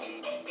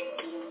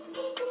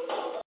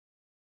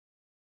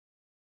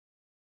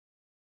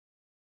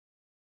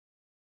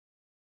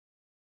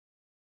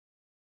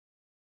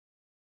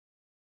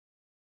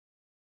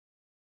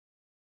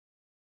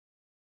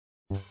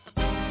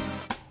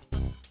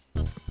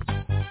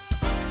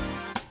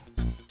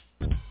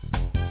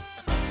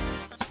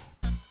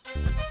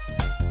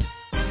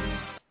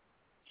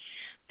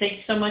 Thank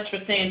you so much for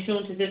staying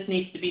tuned to This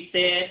Needs to Be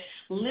Said.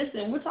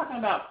 Listen, we're talking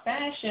about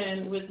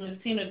fashion with Ms.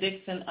 Tina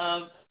Dixon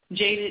of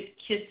Jaded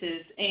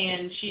Kisses,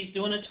 and she's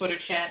doing a Twitter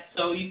chat,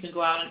 so you can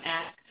go out and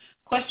ask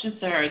questions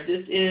to her.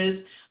 This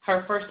is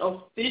her first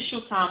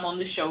official time on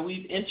the show.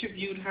 We've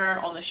interviewed her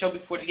on the show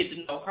before to get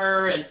to know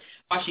her and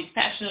why she's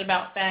passionate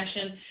about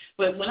fashion.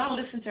 But when I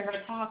listen to her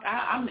talk,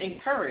 I'm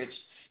encouraged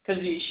because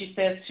she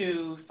says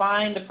to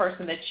find the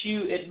person that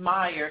you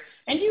admire.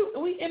 And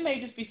it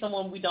may just be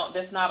someone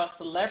that's not a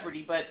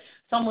celebrity, but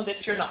someone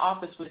that you're in the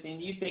office with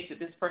and you think that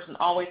this person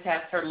always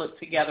has her look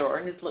together or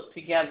his look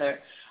together.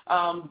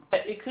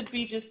 But it could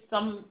be just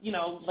some,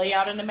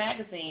 layout in the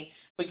magazine,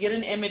 but get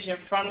an image in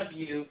front of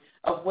you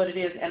of what it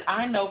is. And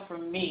I know for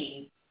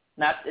me,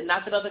 not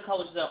that other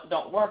colors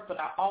don't work,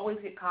 but I always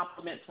get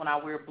compliments when I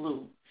wear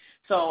blue.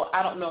 So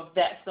I don't know if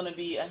that's going to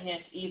be a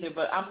hint either,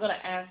 but I'm going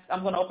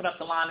to open up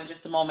the line in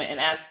just a moment and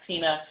ask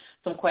Tina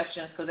some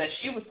questions, because as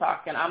she was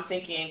talking, I'm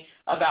thinking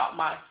about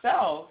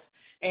myself,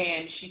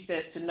 and she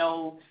says to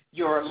know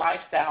your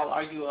lifestyle.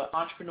 Are you an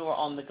entrepreneur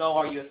on the go?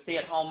 Are you a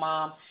stay-at-home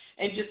mom?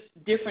 And just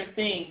different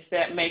things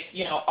that make,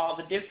 all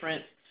the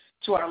difference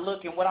to our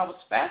look. And what I was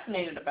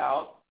fascinated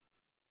about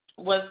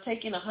was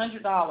taking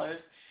 $100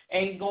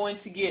 and going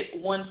to get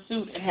one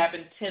suit and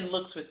having 10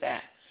 looks with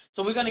that.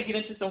 So we're going to get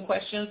into some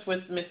questions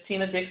with Ms.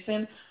 Tina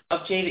Dixon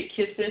of Jaded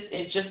Kisses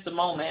in just a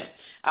moment.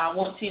 I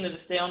want Tina to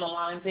stay on the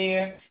line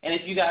there, and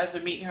if you guys are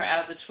meeting her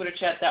out of the Twitter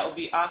chat, that would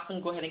be awesome.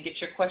 Go ahead and get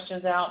your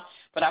questions out.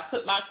 But I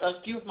put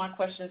a few of my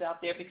questions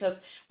out there because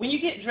when you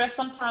get dressed,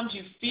 sometimes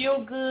you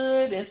feel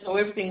good, and so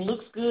everything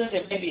looks good,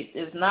 and maybe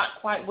it's not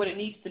quite what it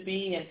needs to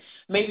be, and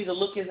maybe the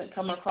look isn't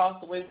coming across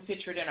the way we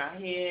picture it in our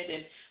head,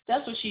 and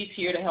that's what she's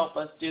here to help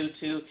us do,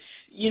 to,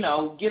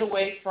 get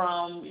away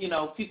from,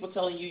 people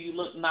telling you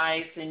look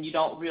nice and you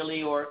don't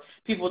really, or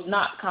people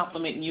not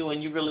complimenting you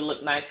and you really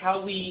look nice, how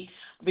we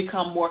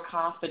become more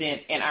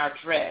confident in our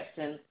dress.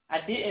 And I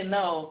didn't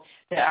know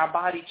that our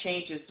body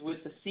changes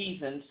with the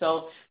season,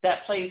 so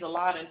that plays a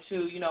lot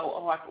into,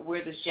 I could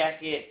wear this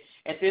jacket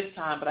at this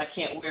time, but I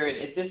can't wear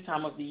it at this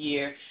time of the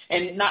year,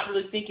 and not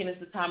really thinking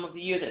it's the time of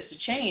the year that's to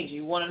change.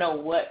 You want to know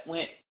what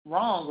went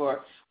wrong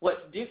or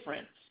what's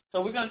different.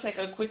 So we're going to take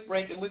a quick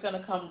break, and we're going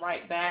to come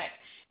right back,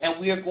 and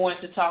we are going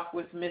to talk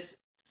with Miss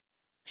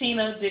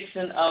Tina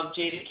Dixon of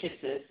Jaded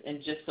Kisses in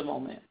just a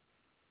moment.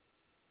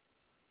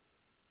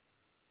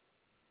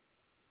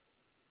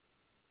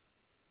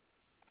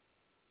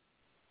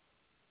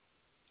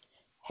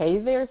 Hey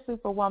there,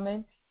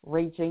 Superwoman.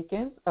 Ray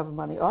Jenkins of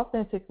Money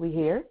Authentically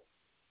here.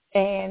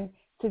 And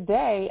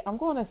today I'm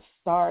going to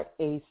start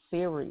a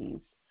series,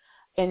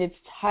 and it's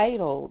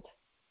titled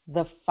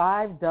The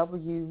 5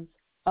 W's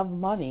of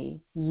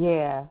Money.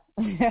 Yeah.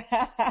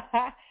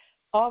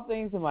 All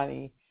things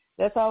money.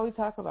 That's all we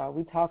talk about.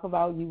 We talk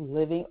about you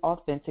living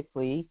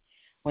authentically,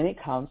 when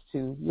it comes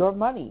to your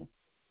money?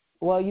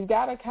 Well, you've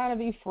got to kind of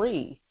be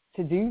free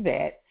to do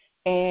that.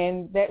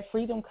 And that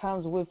freedom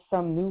comes with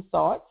some new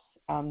thoughts,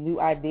 new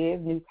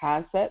ideas, new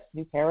concepts,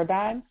 new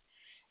paradigms.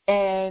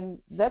 And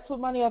that's what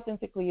Money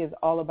Authentically is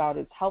all about.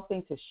 It's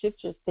helping to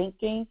shift your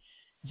thinking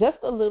just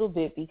a little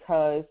bit,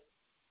 because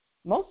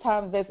most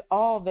times that's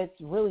all that's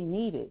really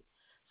needed.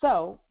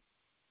 So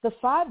the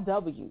 5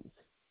 W's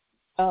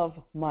of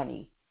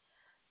money.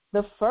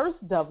 The first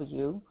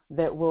W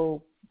that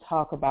we'll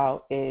talk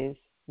about is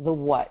the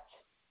what.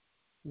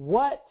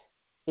 What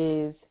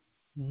is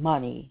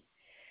money?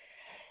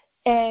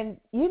 And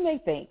you may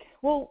think,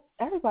 well,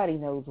 everybody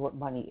knows what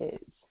money is.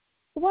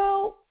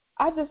 Well,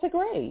 I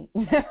disagree.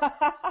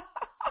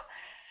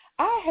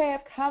 I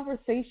have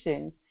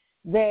conversations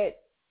that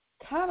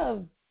kind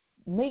of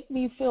make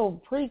me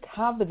feel pretty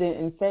confident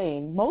in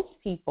saying most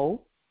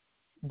people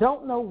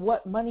don't know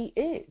what money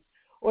is,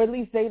 or at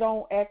least they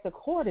don't act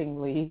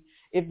accordingly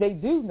if they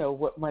do know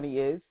what money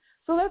is.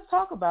 So let's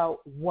talk about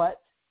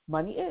what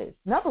money is.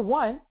 Number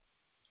one,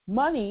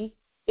 money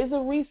is a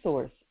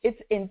resource. It's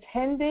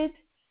intended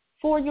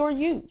for your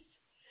use.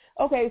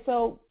 Okay,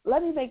 so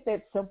let me make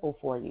that simple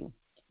for you.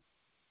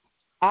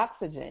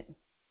 Oxygen.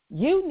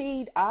 You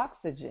need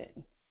oxygen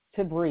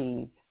to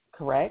breathe,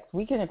 correct?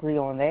 We can agree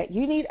on that.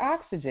 You need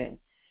oxygen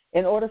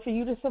in order for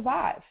you to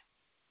survive.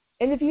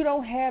 And if you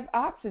don't have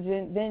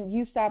oxygen, then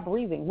you stop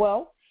breathing.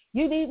 Well,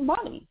 you need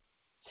money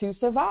to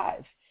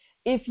survive.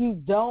 If you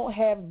don't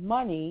have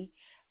money,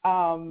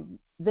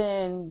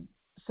 then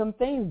some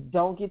things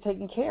don't get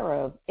taken care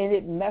of, and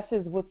it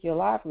messes with your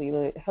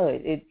livelihood.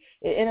 It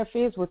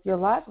interferes with your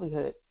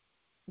livelihood.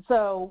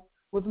 So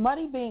with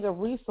money being a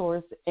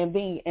resource and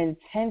being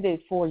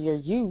intended for your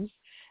use,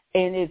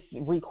 and it's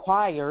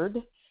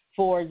required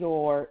for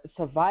your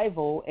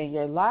survival and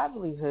your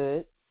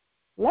livelihood,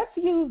 let's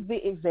use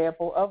the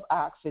example of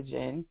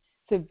oxygen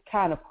to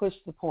kind of push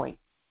the point.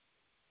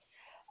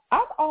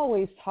 I'm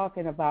always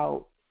talking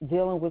about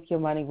dealing with your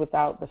money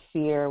without the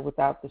fear,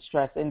 without the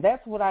stress. And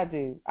that's what I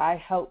do. I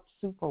help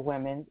super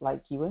women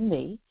like you and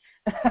me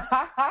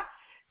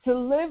to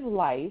live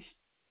life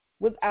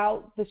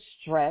without the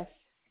stress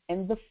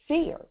and the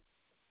fear.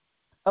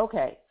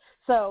 Okay,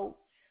 so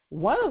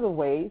one of the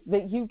ways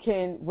that you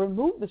can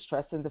remove the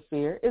stress and the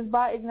fear is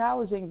by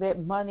acknowledging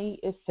that money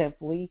is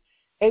simply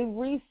a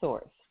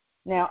resource.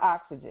 Now,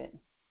 oxygen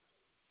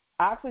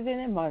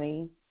and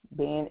money,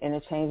 being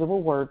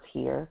interchangeable words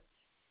here,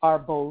 are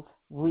both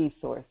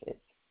resources.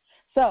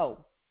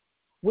 So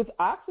with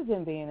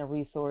oxygen being a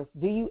resource,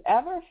 do you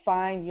ever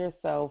find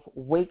yourself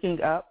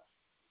waking up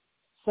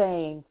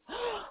saying,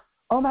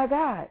 oh my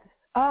God,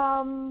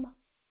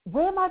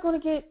 where am I going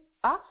to get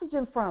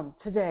oxygen from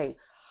today?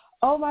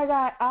 Oh my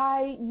God,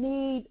 I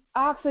need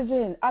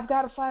oxygen. I've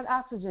got to find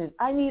oxygen.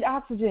 I need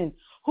oxygen.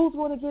 Who's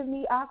going to give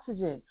me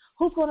oxygen?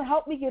 Who's going to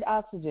help me get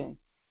oxygen?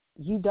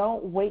 You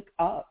don't wake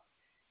up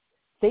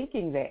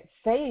thinking that,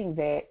 saying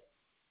that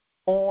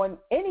on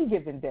any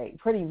given day,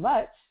 pretty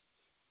much.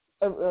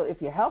 If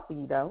you're healthy,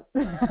 you don't.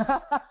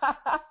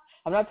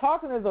 I'm not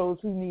talking to those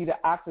who need an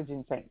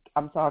oxygen tank.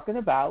 I'm talking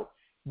about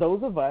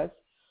those of us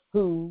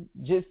who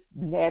just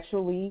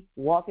naturally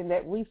walk in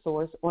that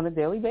resource on a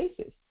daily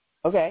basis.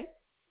 Okay?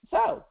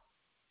 So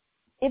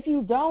if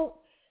you don't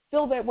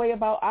feel that way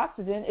about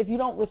oxygen, if you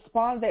don't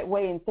respond that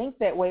way and think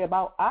that way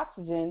about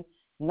oxygen,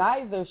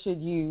 neither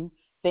should you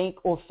think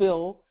or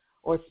feel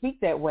or speak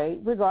that way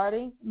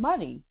regarding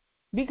money,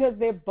 because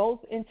they're both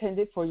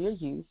intended for your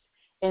use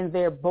and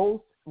they're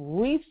both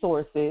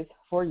resources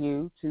for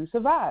you to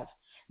survive.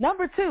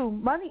 Number two,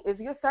 money is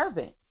your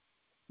servant.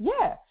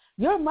 Yeah,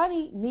 your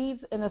money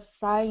needs an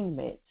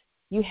assignment.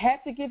 You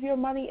have to give your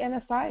money an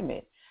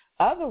assignment.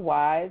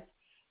 Otherwise,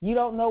 you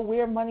don't know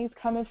where money's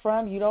coming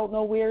from. You don't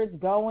know where it's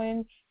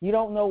going. You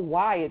don't know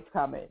why it's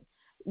coming.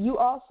 You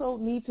also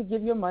need to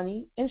give your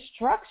money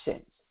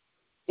instructions.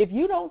 If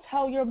you don't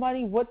tell your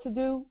money what to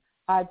do,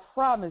 I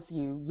promise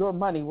you your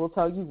money will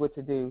tell you what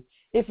to do,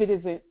 if it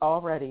isn't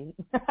already.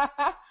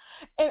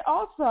 And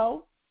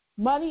also,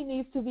 money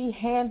needs to be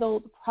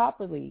handled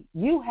properly.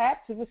 You have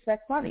to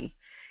respect money.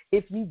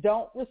 If you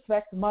don't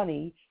respect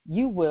money,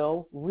 you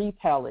will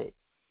repel it.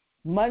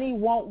 Money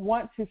won't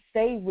want to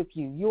stay with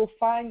you. You'll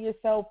find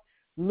yourself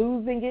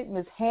losing it,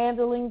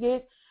 mishandling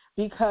it,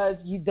 because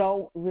you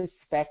don't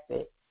respect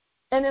it.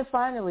 And then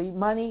finally,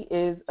 money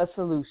is a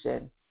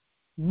solution.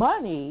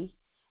 Money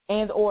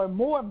and or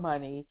more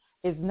money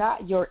is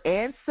not your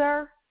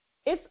answer.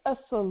 It's a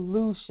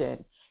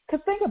solution.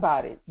 Because think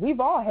about it.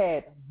 We've all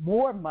had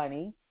more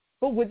money,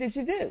 but what did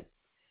you do?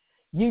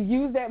 You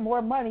used that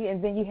more money,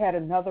 and then you had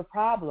another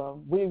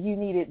problem where you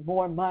needed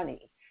more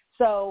money.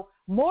 So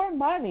more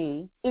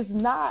money is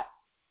not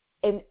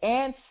an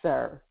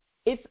answer.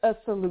 It's a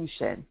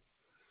solution.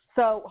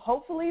 So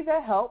hopefully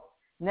that helps.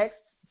 Next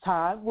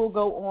time we'll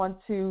go on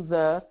to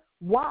the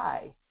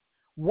why.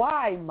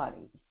 Why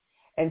money?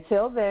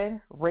 Until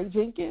then, Ray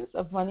Jenkins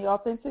of Money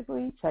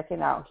Authentically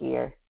checking out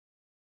here.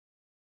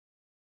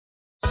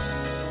 Oh,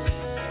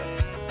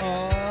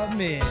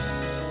 man.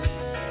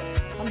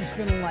 I'm just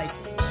feeling like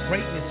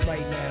greatness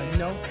right now, you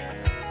know?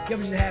 You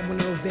ever just have one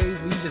of those days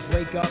where you just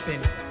wake up and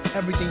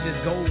everything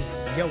just goes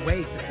your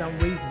way for some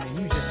reason, and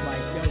you just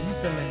like, yo,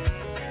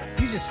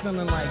 you just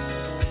feeling like,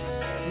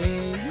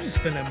 man, you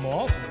just feeling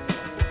marvelous.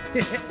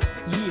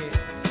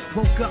 Yeah.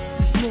 Woke up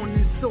this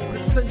morning and saw the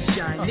sun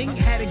shining.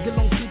 Had a good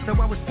long sleep, so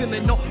I was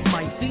feeling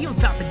almighty. On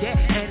top of that,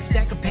 had a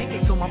stack of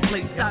pancakes on my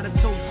plate. Side of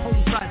toast,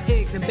 home fried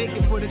eggs, and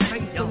bacon for the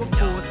taste. So of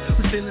course,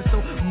 was feeling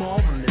so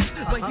marvelous.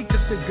 But he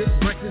cooked a good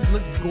breakfast,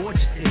 looked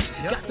gorgeous.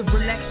 Got to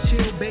relax,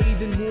 chill,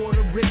 bathe in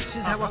water rich.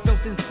 Is how I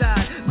felt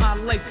inside. My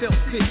life felt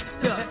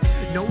fixed up.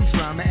 No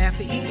drama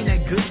after eating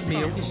that good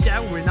meal. In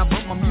showering, I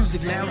bumped my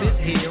music loud as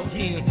hell.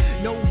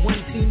 And no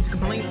one seems to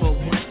complain for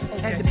once.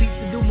 Had the beats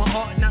to do my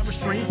art, not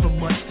restrained for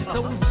much.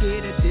 So I'm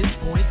scared at this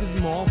point, cause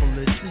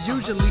marvelous is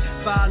usually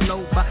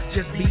followed by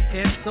just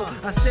BS. So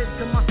I said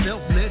to myself,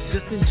 let's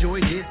just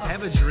enjoy this.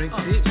 Have a drink,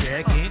 sit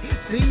back and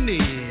sing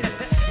this.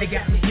 It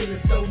got me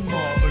feeling so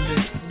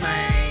marvelous,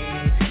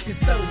 man. It's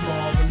so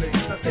marvelous.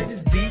 I said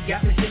this beat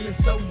got me feeling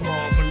so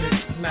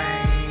marvelous,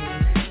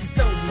 man. It's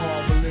so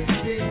marvelous.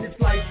 In this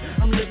life,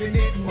 I'm living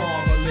it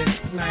marvelous,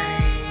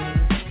 man.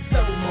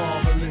 So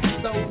marvelous.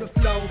 So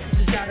the flow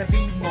just gotta be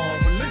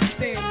marvelous.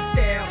 Stand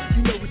style,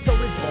 you know it's so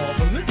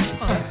marvelous.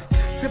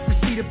 To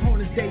proceed upon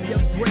this day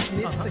of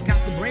greatness, I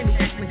got the brand new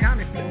excellent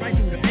comic, flip right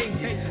through the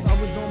pages. I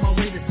was on my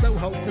way to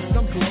Soho for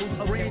some clothes,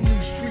 a brand new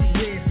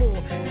streetwear for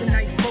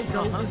tonight's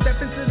photos. And step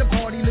into the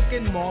party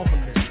looking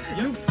marvelous.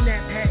 New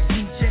snap hat,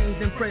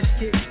 keychains and fresh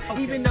kicks.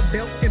 Even the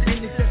belt and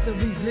pin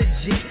accessories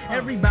legit.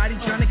 Everybody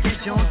trying to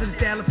catch on to the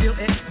style of feel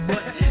X,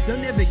 but they'll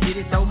never get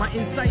it though. My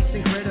insight's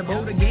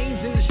incredible. The game's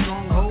in the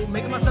stronghold,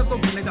 making myself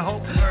open like a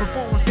hope.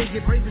 Before I say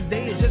get praises,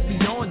 they is just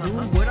beyond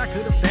doing what I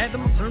could have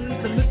fathomed. I'm turning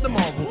to Mr.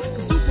 Marvel.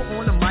 Super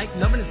on the mic,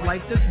 loving his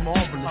life, just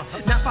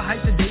marvelous. Not for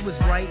hype, today was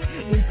right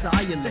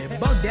entirely.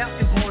 Bugged out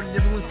and parted,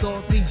 everyone saw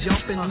me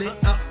jumping lit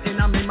up,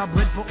 and I made my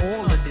bread for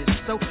all of this.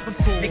 So of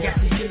course, they got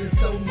me feeling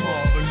so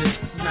marvelous,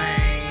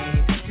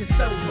 man. Just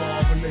so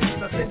marvelous.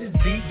 I said this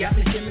beat got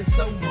me feeling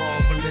so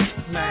marvelous,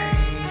 man.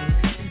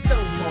 It's so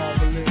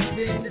marvelous.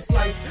 In this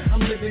life, I'm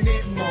living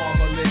it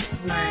marvelous,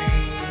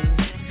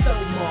 man. So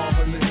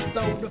marvelous.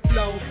 So the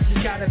flow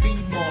just gotta be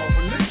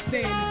marvelous.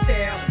 Stand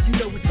style, you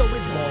know it's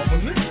always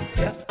marvelous.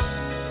 Yep.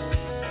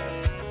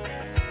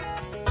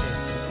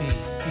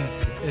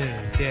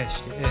 Dash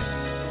the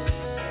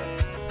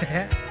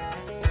F.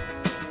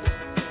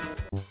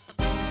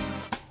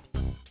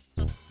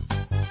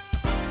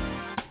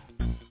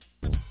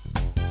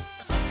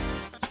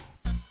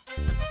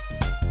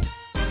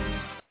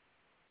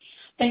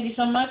 Thank you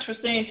so much for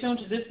staying tuned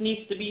to This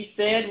Needs to Be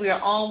Said. We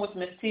are on with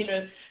Miss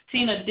Tina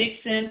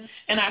Dixon,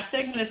 and our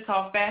segment is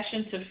called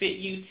Fashion to Fit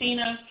You.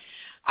 Tina,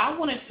 I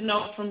wanted to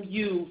know from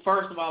you,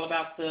 first of all,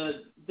 about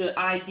the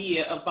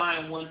idea of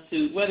buying one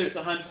suit, whether it's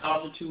 $100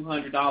 or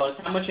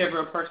 $200, how much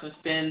ever a person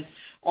spends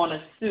on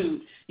a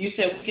suit. You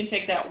said we can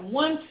take that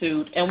one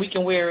suit and we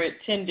can wear it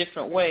 10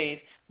 different ways.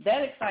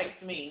 That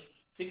excites me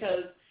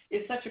because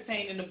it's such a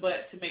pain in the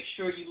butt to make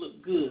sure you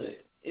look good.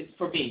 It's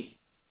for me.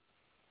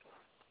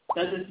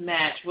 Does this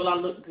match? Will I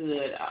look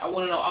good? I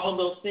want to know all of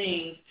those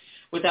things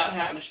without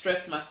having to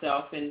stress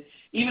myself. And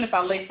even if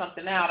I lay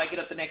something out, I get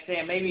up the next day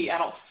and maybe I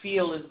don't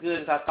feel as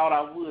good as I thought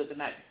I would the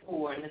night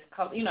before. And it's,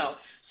 you know.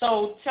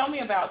 So tell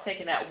me about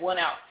taking that one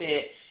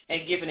outfit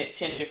and giving it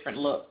 10 different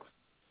looks.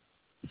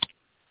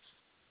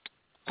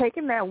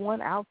 Taking that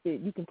one outfit,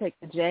 you can take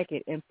the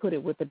jacket and put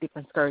it with the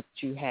different skirts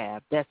you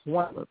have. That's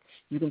one look.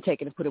 You can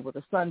take it and put it with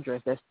a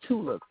sundress. That's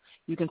two looks.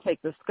 You can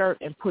take the skirt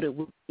and put it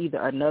with either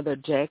another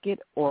jacket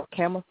or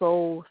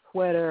camisole,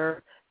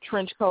 sweater,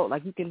 trench coat.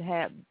 Like you can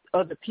have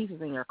other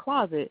pieces in your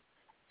closet,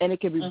 and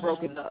it can be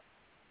broken up.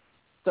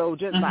 So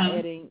just by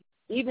adding,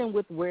 even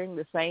with wearing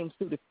the same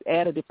suit, if you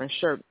add a different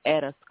shirt,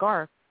 add a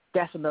scarf,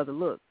 that's another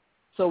look.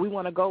 So we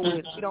want to go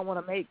with, we don't want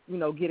to make,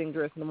 getting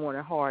dressed in the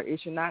morning hard. It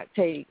should not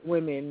take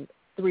women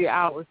 3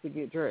 hours to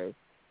get dressed.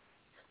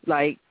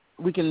 Like,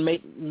 we can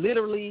make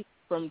literally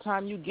from the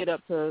time you get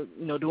up to,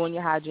 doing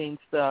your hygiene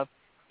stuff,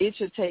 it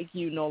should take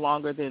you no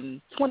longer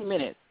than 20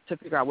 minutes to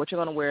figure out what you're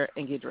going to wear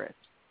and get dressed.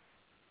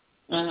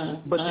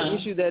 But the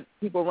issue that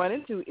people run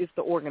into is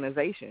the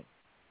organization.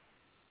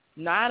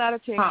 9 out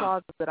of 10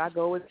 closets that I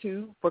go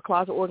into for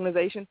closet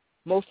organization,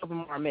 most of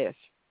them are a mess.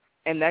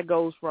 And that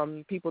goes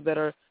from people that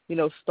are,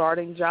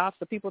 starting jobs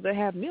to people that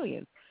have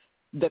millions.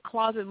 The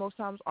closet most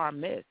times are a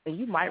mess. And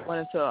you might run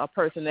into a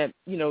person that,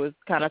 is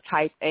kind of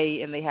type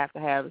A and they have to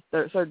have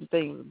certain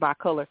things by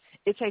color.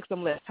 It takes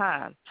them less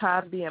time.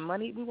 Time being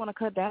money, we want to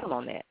cut down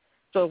on that.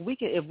 So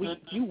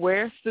if you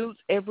wear suits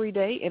every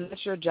day and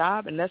that's your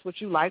job and that's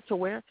what you like to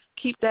wear,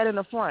 keep that in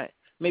the front.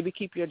 Maybe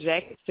keep your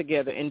jackets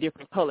together in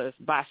different colors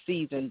by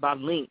season, by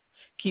length.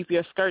 Keep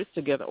your skirts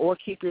together or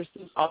keep your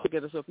suits all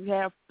together. So if you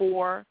have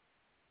 4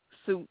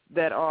 suits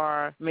that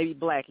are maybe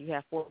black, you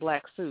have 4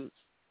 black suits.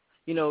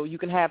 You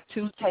can have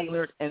 2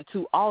 tailored and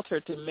 2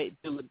 altered to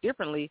do it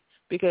differently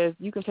because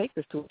you can take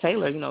this to a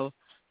tailor,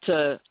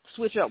 to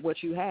switch up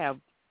what you have.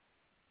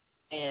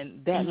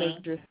 And that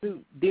makes your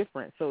suit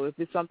different. So if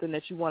it's something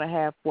that you want to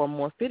have for a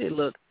more fitted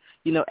look,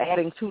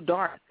 adding 2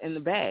 darts in the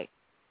back,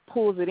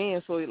 pulls it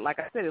in. So, like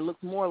I said, it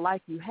looks more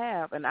like you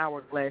have an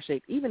hourglass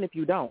shape, even if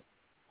you don't.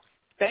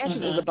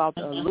 Fashion is about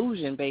the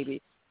illusion,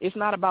 baby. It's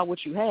not about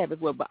what you have.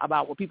 It's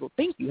about what people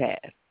think you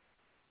have.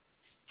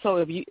 So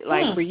if you,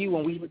 like for you,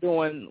 when we were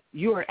doing,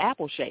 you were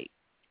apple shape,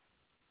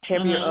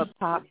 heavier up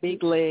top,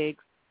 big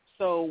legs.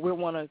 So we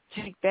want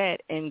to take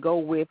that and go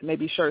with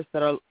maybe shirts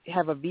that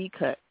have a V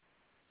cut,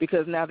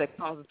 because now that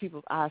causes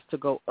people's eyes to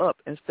go up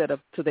instead of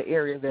to the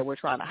areas that we're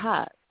trying to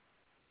hide.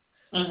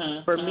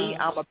 For me,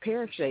 I'm a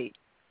pear shape,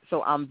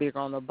 so I'm bigger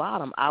on the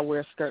bottom. I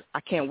wear skirts.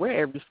 I can't wear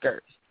every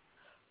skirt.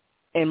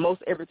 And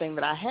most everything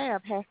that I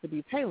have has to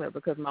be tailored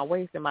because my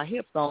waist and my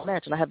hips don't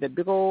match. And I have that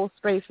big old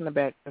space in the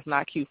back that's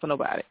not cute for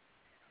nobody.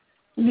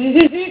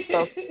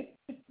 So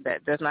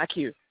that's not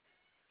cute.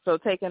 So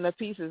taking the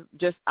pieces,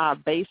 just our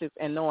basics,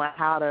 and knowing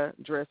how to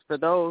dress for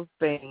those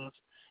things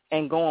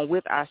and going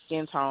with our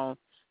skin tone,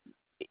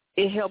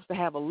 it helps to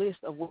have a list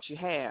of what you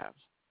have.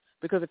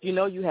 Because if you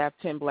know you have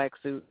 10 black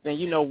suits, then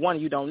you know, one,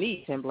 you don't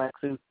need 10 black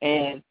suits.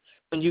 And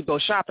when you go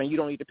shopping, you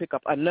don't need to pick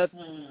up another.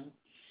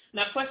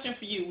 Now, question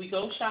for you. We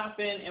go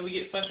shopping and we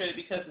get frustrated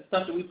because the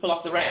stuff that we pull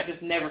off the rack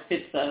just never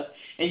fits us.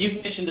 And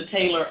you've mentioned the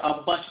tailor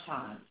a bunch of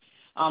times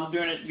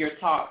during your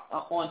talk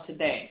on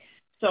today.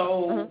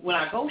 So when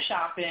I go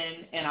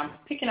shopping and I'm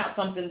picking out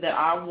something that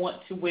I want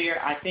to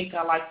wear, I think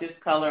I like this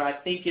color, I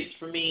think it's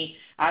for me,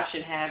 I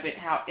should have it.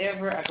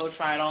 However, I go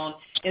try it on,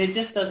 and it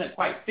just doesn't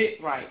quite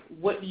fit right.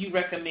 What do you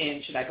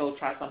recommend? Should I go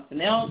try something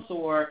else,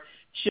 or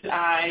should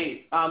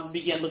I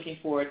begin looking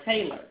for a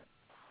tailor?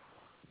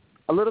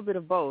 A little bit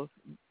of both.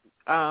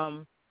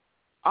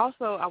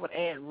 Also, I would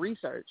add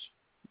research.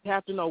 You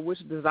have to know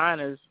which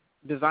designers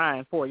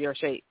design for your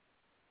shape.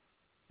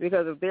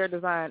 Because if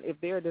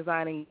they're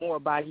designing more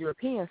by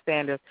European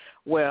standards,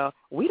 well,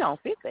 we don't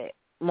fit that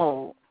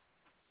mold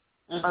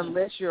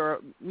unless you're,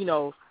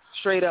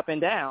 straight up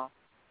and down.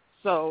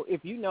 So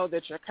if you know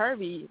that you're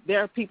curvy,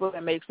 there are people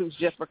that make suits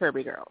just for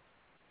curvy girls.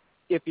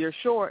 If you're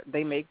short,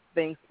 they make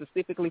things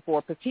specifically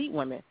for petite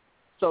women.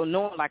 So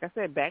knowing, like I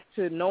said, back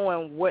to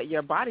knowing what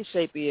your body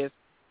shape is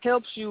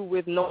helps you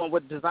with knowing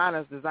what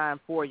designers design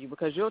for you,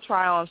 because you'll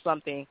try on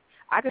something.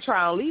 I could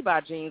try on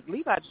Levi jeans.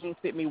 Levi jeans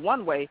fit me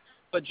one way,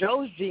 but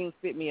Joe's jeans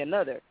fit me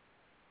another.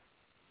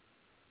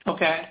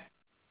 Okay.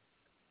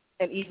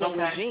 And even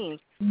with jeans,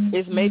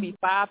 it's maybe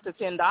 $5 to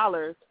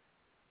 $10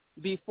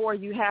 before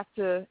you have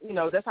to,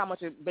 that's how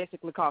much it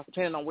basically costs,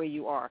 depending on where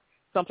you are.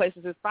 Some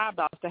places it's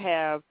 $5 to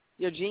have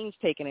your jeans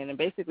taken in, and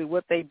basically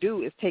what they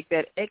do is take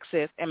that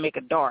excess and make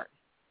a dart,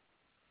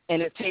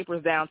 and it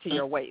tapers down to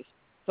your waist.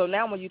 So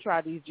now when you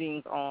try these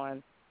jeans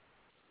on,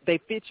 they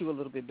fit you a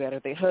little bit better.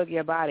 They hug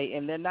your body,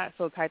 and they're not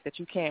so tight that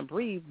you can't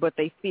breathe, but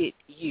they fit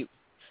you.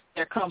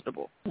 They're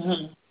comfortable.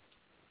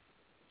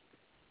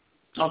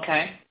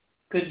 Okay,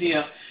 good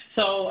deal.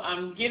 So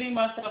I'm getting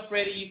myself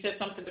ready. You said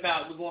something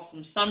about we're going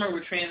from summer,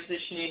 we're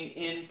transitioning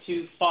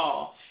into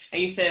fall.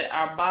 And you said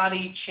our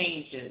body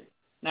changes.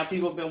 Now,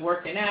 people have been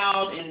working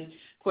out, and,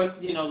 of course,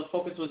 the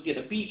focus was get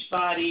a beach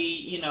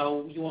body. You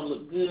want to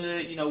look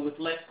good, with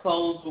less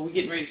clothes, but we're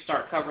getting ready to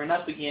start covering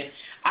up again.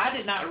 I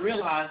did not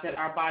realize that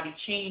our body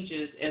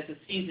changes as the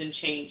season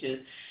changes.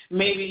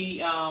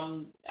 Maybe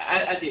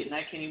I didn't.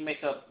 I can't even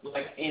make up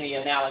like any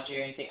analogy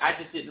or anything. I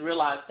just didn't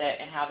realize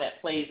that and how that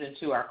plays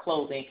into our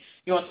clothing.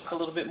 You want to talk a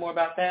little bit more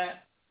about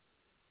that?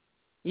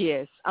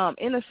 Yes.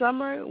 In the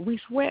summer, we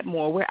sweat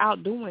more. We're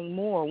out doing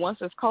more. Once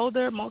it's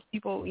colder, most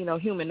people,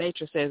 human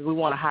nature says we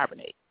want to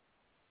hibernate.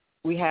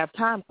 We have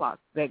time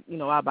clocks that,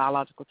 our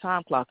biological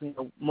time clock.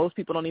 Most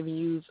people don't even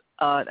use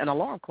an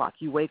alarm clock.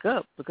 You wake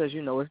up because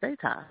it's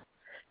daytime.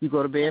 You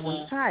go to bed when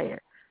you're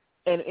tired.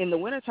 And in the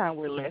wintertime,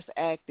 we're less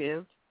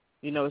active.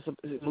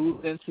 It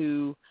moves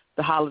into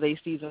the holiday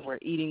season. We're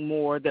eating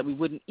more that we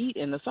wouldn't eat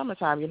in the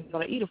summertime. You're not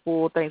going to eat a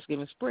full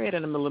Thanksgiving spread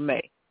in the middle of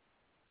May.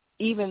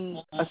 Even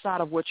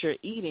aside of what you're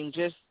eating,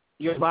 just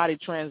your body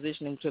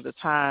transitioning to the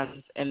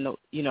times and,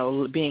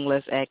 being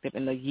less active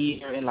in the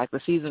year and, like,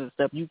 the season and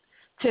stuff, you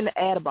tend to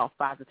add about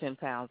 5 to 10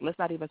 pounds. Let's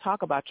not even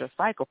talk about your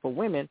cycle. For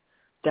women,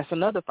 that's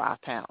another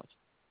 5 pounds.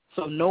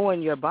 So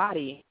knowing your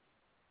body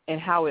and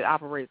how it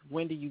operates,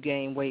 when do you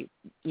gain weight,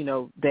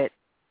 that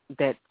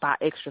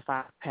extra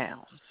 5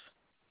 pounds,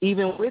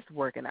 even with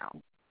working out.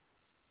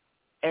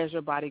 As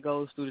your body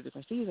goes through the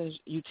different seasons,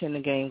 you tend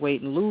to gain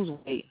weight and lose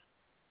weight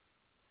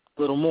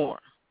a little more.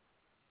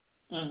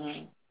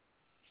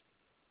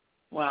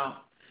 Wow.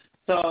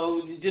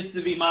 So just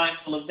to be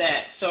mindful of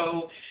that.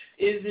 So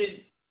is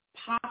it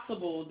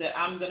possible that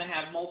I'm going to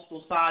have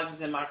multiple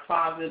sizes in my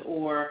closet,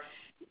 or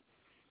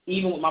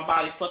even with my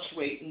body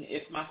fluctuating,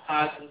 if my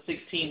size is a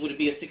 16, would it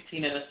be a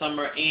 16 in the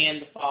summer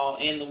and the fall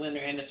and the winter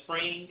and the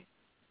spring?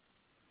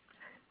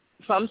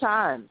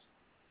 Sometimes.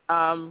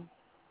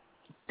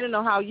 Depending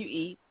on how you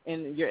eat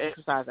and you're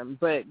exercising.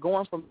 But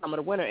going from summer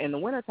to winter, in the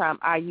wintertime,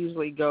 I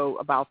usually go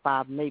about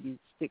 5, maybe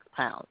 6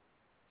 pounds.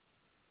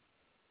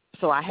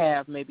 So I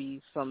have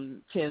maybe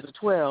some 10s or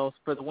 12s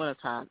for the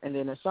wintertime. And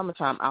then in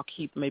summertime, I'll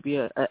keep maybe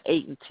a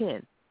 8 and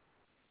 10.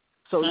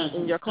 So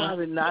in your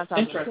closet, 9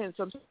 times out of 10,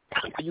 sometimes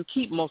you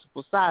keep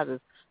multiple sizes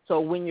So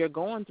when you're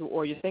going through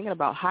or you're thinking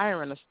about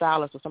hiring a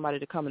stylist or somebody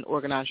to come and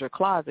organize your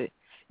closet,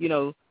 you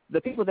know,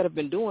 the people that have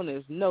been doing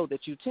this know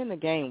that you tend to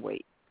gain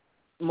weight.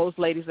 Most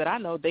ladies that I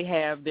know, they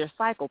have their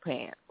cycle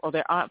pants or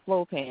their Aunt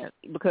Flo pants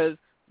because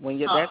when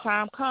that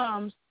time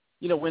comes,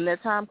 you know,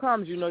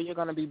 you know you're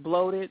going to be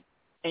bloated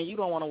and you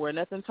don't want to wear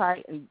nothing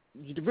tight and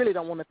you really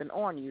don't want nothing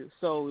on you.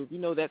 So if you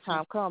know that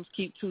time comes,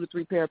 keep 2 to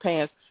 3 pair of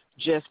pants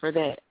just for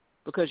that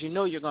because you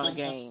know you're going to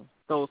gain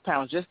those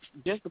pounds just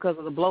because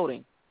of the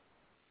bloating.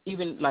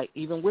 Even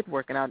with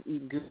working out,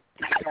 eating good,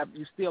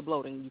 you're still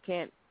bloating. You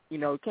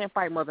can't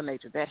fight Mother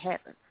Nature. That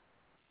happens.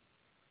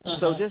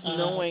 So just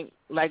knowing,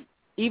 like,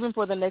 even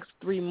for the next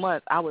 3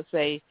 months, I would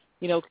say,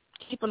 you know,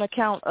 keep an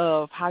account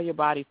of how your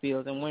body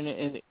feels and when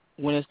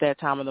it's that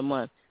time of the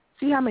month.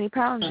 See how many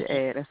pounds you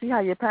add and see how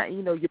your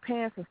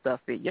pants and stuff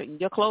fit.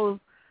 Your clothes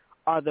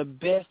are the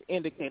best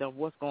indicator of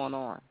what's going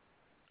on.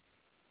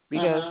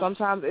 Because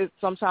sometimes it's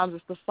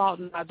the salt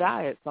in our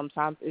diet.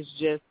 Sometimes it's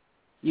just,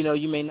 you know,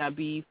 you may not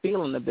be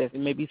feeling the best. You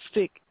may be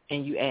sick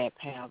and you add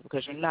pounds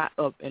because you're not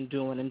up and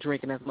doing and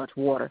drinking as much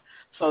water.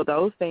 So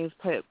those things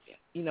play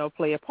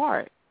a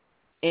part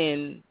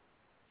in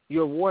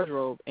your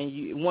wardrobe.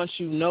 And once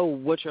you know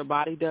what your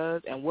body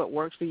does and what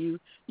works for you,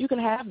 you can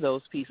have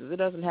those pieces. It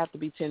doesn't have to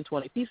be 10,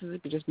 20 pieces.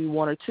 It could just be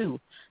 1 or 2.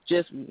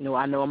 Just, you know,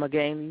 I know I'm going to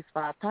gain these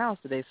 5 pounds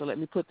today, so let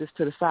me put this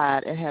to the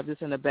side and have this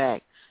in the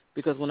bag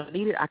because when I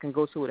need it, I can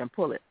go to it and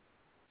pull it.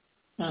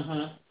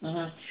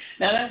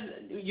 Now,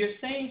 you're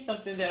saying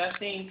something that I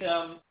think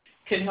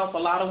can help a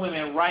lot of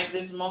women right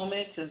this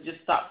moment to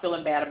just stop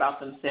feeling bad about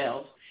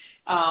themselves.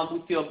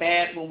 We feel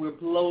bad when we're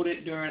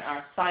bloated during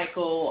our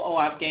cycle. Oh,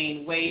 I've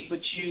gained weight. But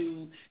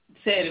you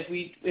said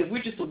if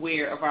we're just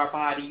aware of our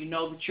body, you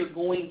know that you're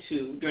going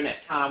to during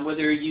that time,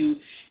 whether you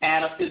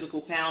add a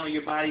physical pound or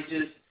your body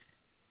just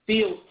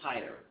feels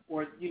tighter,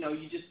 or, you know,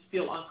 you just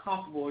feel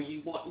uncomfortable or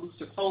you want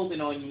looser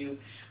clothing on you.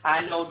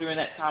 I know during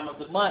that time of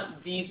the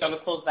month, these are the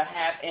clothes I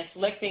have, and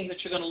select things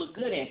that you're going to look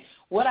good in.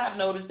 What I've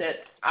noticed that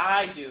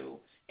I do,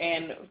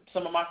 and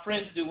some of my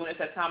friends do when it's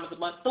that time of the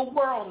month, the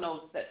world knows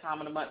it's that time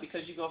of the month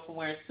because you go from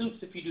wearing suits,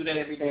 if you do that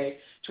every day,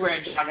 to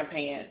wearing jogging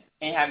pants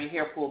and have your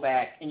hair pulled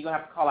back, and you're going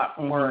to have to call out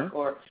from work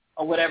or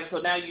whatever. So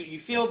now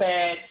you feel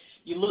bad,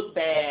 you look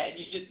bad,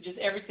 you just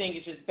everything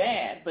is just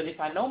bad. But if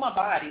I know my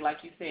body, like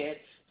you said,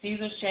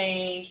 seasons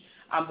change,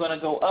 I'm going to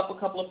go up a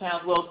couple of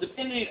pounds. Well,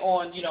 depending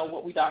on, you know,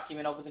 what we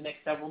document over the next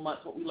several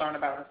months, what we learn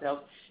about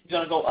ourselves, you're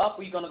going to go up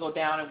or you're going to go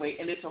down in weight.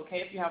 And it's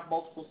okay if you have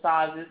multiple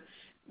sizes,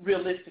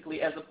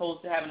 realistically, as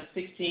opposed to having a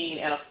 16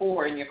 and a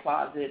 4 in your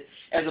closet,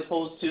 as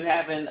opposed to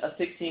having a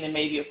 16 and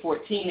maybe a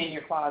 14 in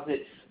your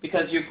closet,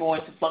 because you're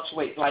going to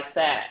fluctuate like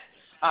that.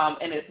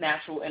 And it's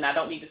natural, and I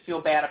don't need to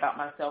feel bad about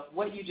myself.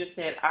 What you just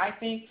said, I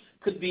think,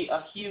 could be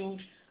a huge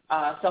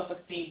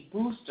self-esteem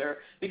booster,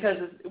 because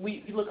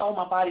we look, oh,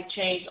 my body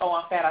changed, oh,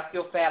 I'm fat, I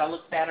feel fat, I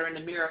look fatter in the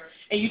mirror,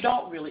 and you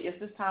don't really. It's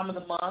this time of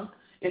the month,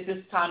 it's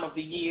this time of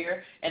the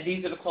year, and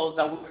these are the clothes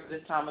I wear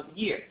this time of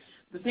the year.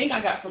 The thing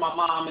I got from my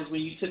mom is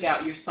when you took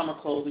out your summer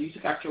clothes or you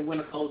took out your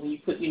winter clothes and you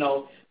put, you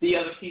know, the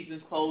other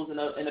season's clothes in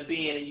a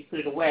bin and you put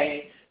it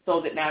away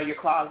so that now your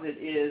closet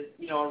is,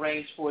 you know,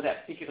 arranged for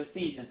that particular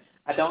season.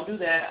 I don't do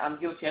that. I'm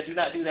guilty. I do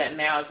not do that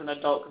now as an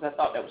adult because I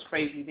thought that was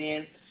crazy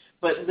then.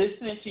 But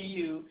listening to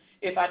you,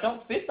 if I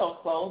don't fit those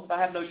clothes, if I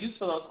have no use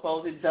for those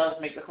clothes, it does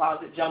make the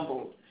closet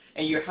jumbled.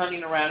 And you're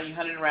hunting around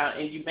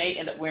and you may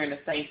end up wearing the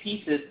same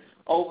pieces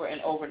over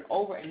and over and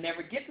over and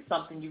never get to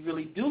something you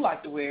really do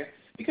like to wear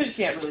because you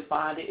can't really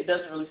find it. It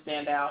doesn't really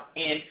stand out.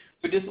 And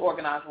we're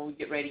disorganized when we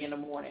get ready in the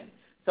morning.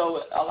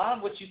 So a lot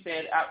of what you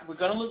said, we're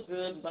going to look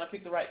good, we're going to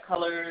pick the right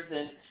colors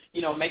and,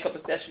 you know, makeup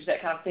accessories,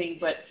 that kind of thing.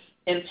 But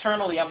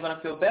internally, I'm going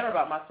to feel better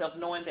about myself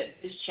knowing that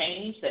this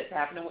change that's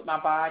happening with my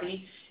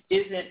body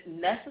isn't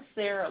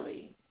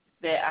necessarily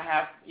that I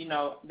have, you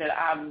know, that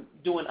I'm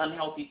doing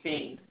unhealthy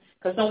things.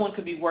 Because someone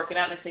could be working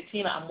out and say,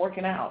 Tina, I'm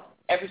working out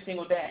every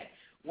single day.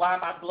 Why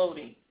am I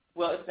bloating?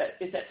 Well,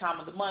 it's that time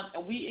of the month,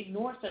 and we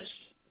ignore such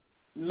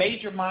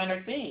major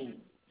minor things.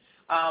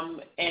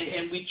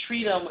 And we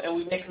treat them and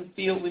we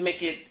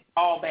make it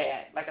all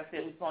bad. Like I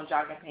said, we put on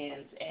jogging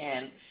pants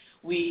and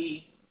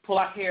we pull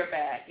our hair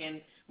back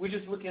and we're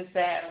just looking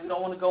sad and we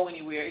don't want to go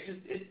anywhere.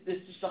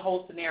 It's just a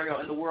whole scenario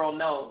and the world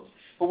knows.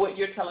 But what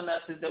you're telling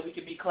us is that we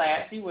can be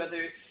classy,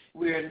 whether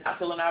we're not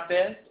feeling our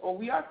best or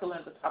we are feeling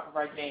at the top of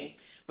our game.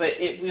 But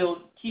it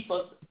will keep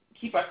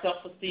our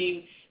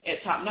self-esteem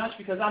at top notch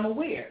because I'm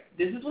aware.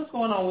 This is what's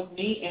going on with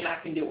me and I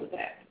can deal with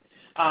that.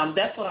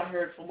 That's what I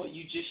heard from what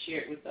you just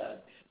shared with us.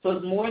 So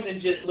it's more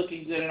than just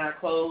looking good in our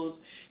clothes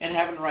and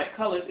having the right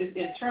colors. It's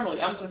internally,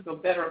 I'm going to feel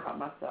better about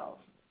myself.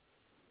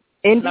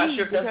 Indeed,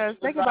 because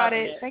think about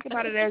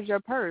it as your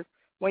purse.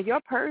 When your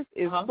purse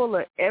is full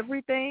of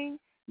everything,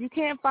 you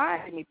can't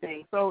find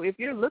anything. So if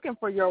you're looking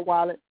for your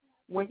wallet,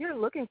 when you're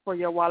looking for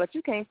your wallet,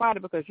 you can't find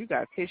it because you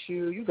got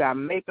tissue, you got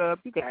makeup,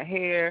 you got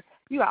hair,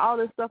 you got all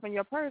this stuff in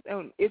your purse,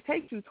 and it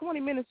takes you 20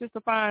 minutes just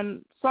to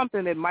find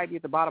something that might be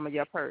at the bottom of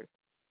your purse.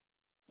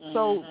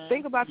 So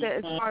think about that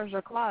as far as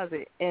your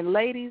closet. And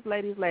ladies,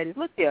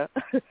 look here.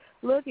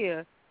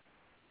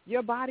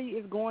 your body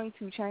is going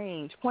to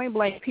change, point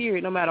blank,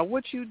 period. No matter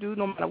what you do,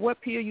 no matter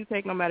what pill you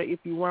take, no matter if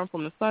you run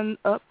from the sun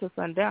up to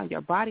sundown,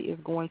 your body is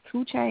going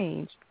to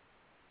change.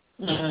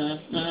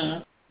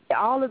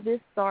 All of this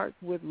starts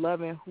with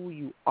loving who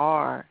you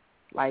are.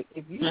 Like,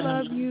 if you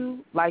love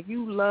you, like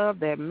you love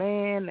that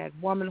man, that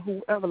woman,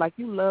 whoever, like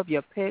you love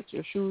your pets,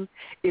 your shoes,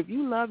 if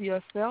you love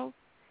yourself,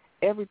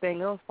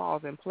 everything else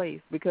falls in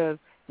place. Because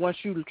when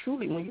you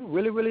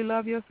really, really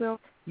love yourself,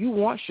 you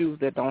want shoes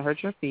that don't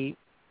hurt your feet,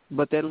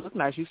 but that look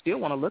nice. You still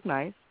want to look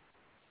nice.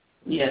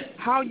 Yes.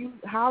 How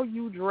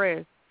you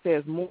dress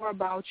says more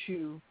about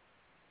you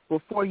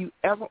before you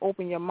ever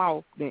open your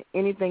mouth than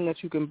anything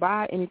that you can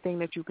buy, anything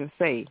that you can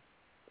say.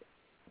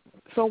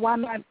 So why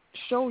not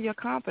show your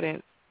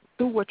confidence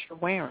through what you're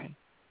wearing?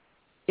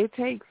 It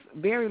takes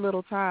very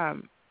little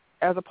time,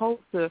 as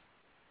opposed to,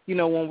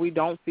 when we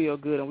don't feel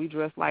good and we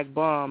dress like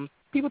bums.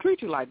 People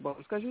treat you like bums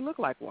because you look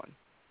like one.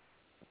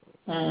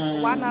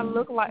 Why not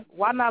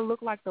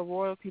look like the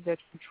royalty that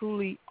you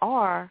truly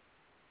are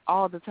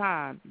all the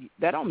time?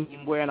 That don't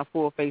mean wearing a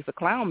full face of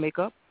clown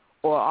makeup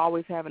or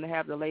always having to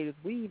have the latest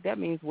weave. That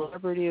means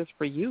whatever it is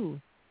for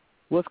you.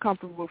 What's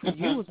comfortable for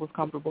you is what's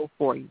comfortable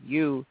for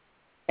you.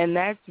 And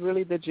that's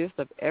really the gist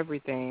of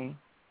everything.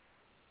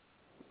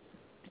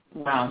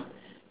 Wow.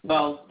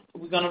 Well,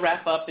 we're going to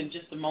wrap up in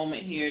just a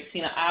moment here.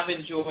 Tina, I've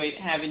enjoyed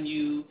having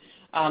you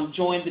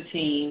join the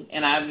team,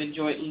 and I've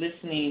enjoyed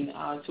listening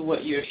to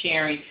what you're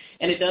sharing.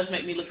 And it does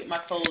make me look at my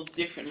clothes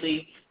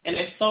differently. And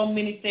there's so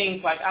many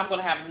things, like I'm going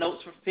to have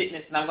notes for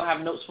fitness, and I'm going to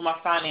have notes for my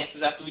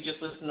finances after we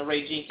just listened to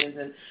Ray Jenkins,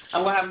 and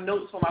I'm going to have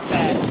notes for my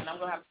fashion, and I'm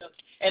going to have notes.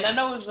 And I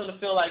know it's going to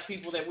feel like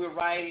people that we're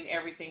writing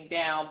everything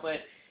down,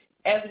 but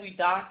as we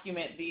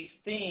document these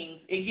things,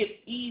 it gets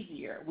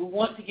easier. We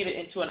want to get it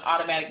into an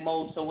automatic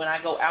mode, so when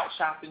I go out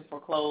shopping for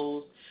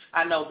clothes,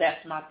 I know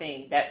that's my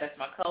thing. That's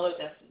my color.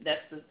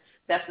 That's the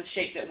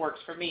shape that works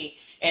for me.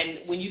 And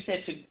when you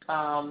said to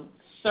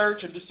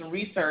search or do some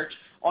research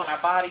on our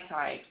body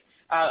types,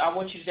 I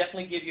want you to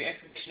definitely give your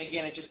information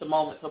again in just a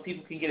moment so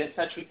people can get in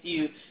touch with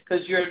you,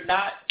 because you're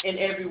not in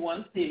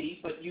everyone's city,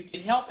 but you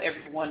can help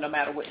everyone no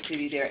matter what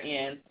city they're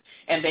in,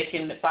 and they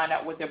can find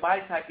out what their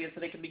body type is so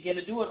they can begin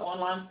to do an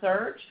online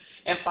search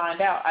and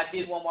find out. I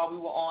did one while we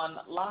were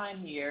online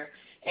here,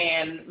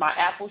 and my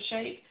apple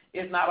shape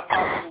is not a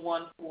possible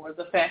one for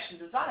the fashion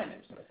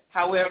designers.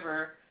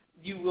 However,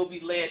 you will be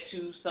led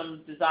to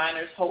some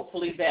designers,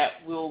 hopefully,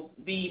 that will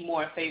be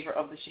more in favor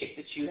of the shape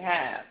that you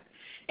have.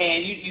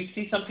 And you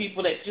see some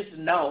people that just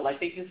know, like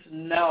they just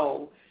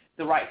know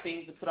the right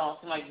things to put on.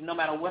 So like no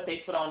matter what they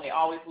put on, they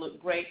always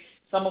look great.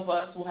 Some of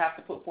us will have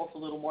to put forth a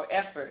little more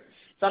effort.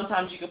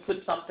 Sometimes you can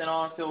put something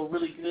on, feel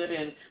really good,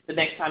 and the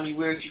next time you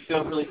wear it, you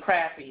feel really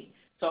crappy.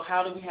 So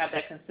how do we have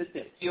that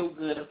consistent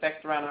feel-good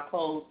effect around our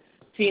clothes?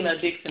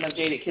 Tina Dixon of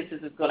Jaded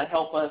Kisses is going to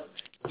help us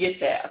get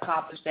that,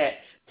 accomplish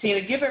that.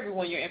 Tina, give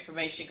everyone your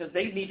information because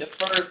they need to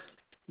first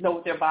know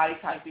what their body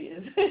type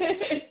is.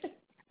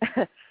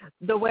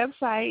 The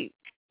website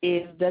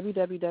is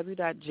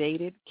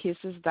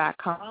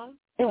www.jadedkisses.com.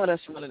 And what else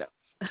you want to know?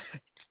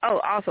 Oh,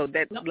 also,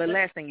 the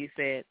last thing you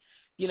said,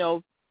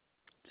 style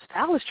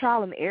is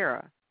trial and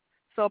error.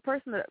 So a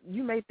person that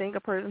you may think a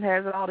person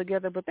has it all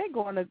together, but they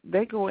go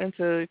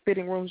into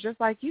fitting rooms just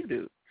like you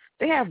do.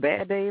 They have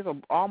bad days or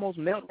almost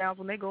meltdowns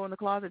when they go in the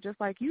closet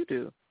just like you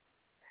do.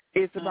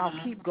 It's about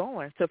keep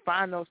going to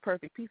find those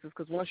perfect pieces,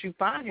 because once you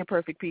find your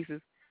perfect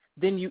pieces,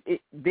 then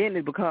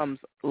it becomes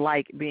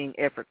like being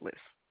effortless.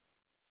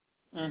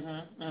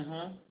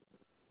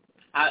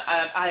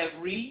 I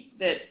agree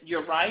that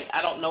you're right.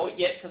 I don't know it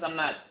yet because I'm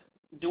not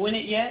doing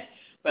it yet,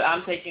 but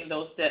I'm taking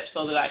those steps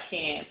so that I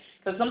can.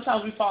 Because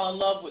sometimes we fall in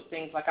love with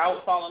things. Like I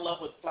would fall in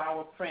love with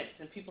flower prints,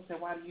 and people say,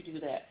 why do you do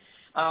that?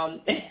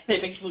 They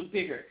make you look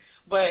bigger.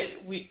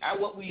 But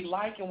what we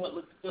like and what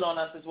looks good on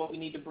us is what we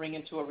need to bring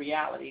into a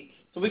reality.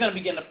 So we're going to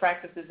begin to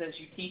practice this as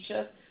you teach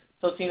us.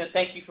 So, Tina,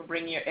 thank you for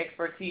bringing your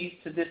expertise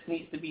to This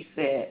Needs to Be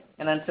Said.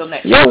 And until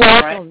next time. You're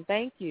welcome. Right?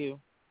 Thank you.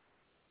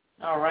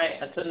 All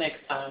right. Until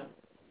next time.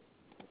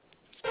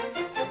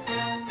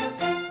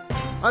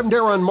 I'm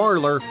Darren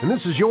Marlar, and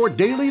this is your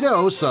daily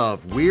dose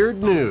of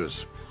weird news.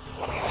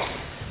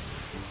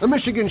 A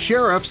Michigan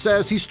sheriff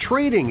says he's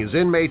trading his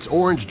inmates'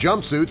 orange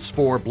jumpsuits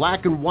for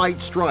black and white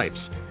stripes,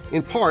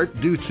 in part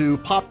due to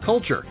pop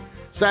culture.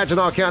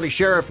 Saginaw County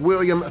Sheriff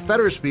William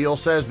Fetterspiel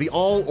says the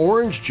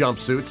all-orange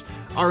jumpsuits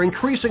are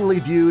increasingly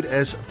viewed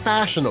as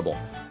fashionable,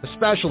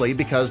 especially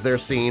because they're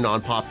seen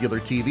on popular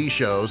TV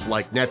shows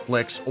like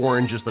Netflix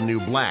Orange is the New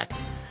Black.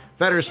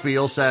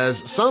 Fetterspiel says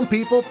some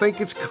people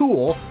think it's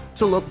cool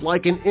to look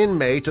like an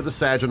inmate of the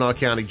Saginaw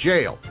County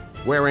Jail,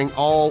 wearing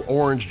all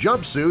orange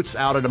jumpsuits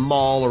out at a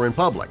mall or in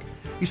public.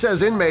 He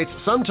says inmates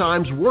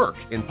sometimes work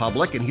in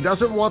public, and he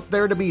doesn't want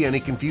there to be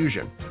any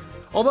confusion.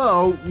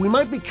 Although, we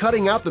might be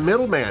cutting out the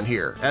middleman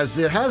here, as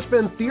it has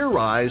been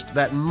theorized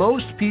that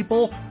most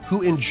people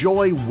who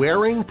enjoy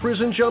wearing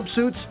prison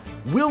jumpsuits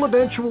will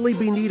eventually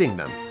be needing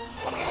them.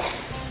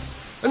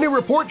 A new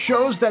report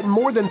shows that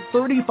more than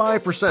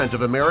 35%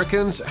 of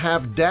Americans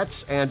have debts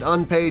and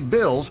unpaid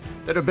bills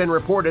that have been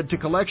reported to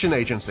collection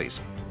agencies.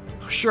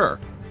 Sure,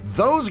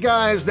 those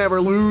guys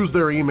never lose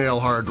their email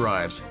hard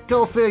drives.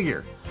 Go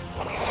figure.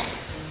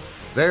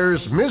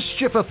 There's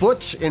mischief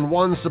afoot in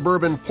one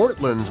suburban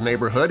Portland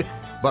neighborhood,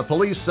 but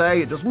police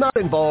say it does not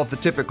involve the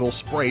typical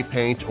spray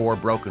paint or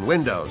broken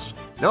windows.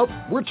 Nope,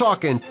 we're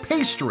talking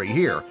pastry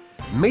here.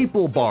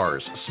 Maple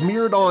bars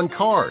smeared on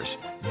cars,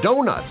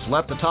 donuts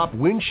left atop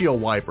windshield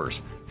wipers,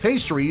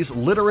 pastries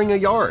littering a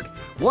yard.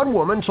 One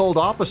woman told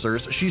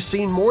officers she's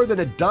seen more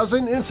than a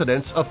dozen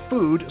incidents of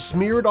food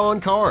smeared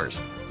on cars.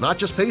 Not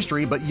just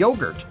pastry, but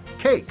yogurt,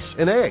 cakes,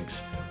 and eggs.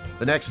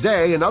 The next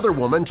day, another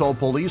woman told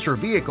police her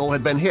vehicle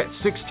had been hit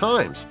 6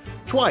 times,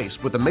 twice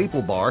with a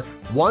maple bar,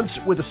 once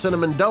with a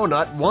cinnamon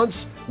donut, once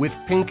with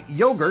pink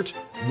yogurt,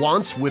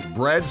 once with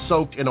bread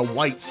soaked in a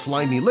white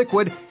slimy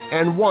liquid,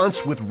 and once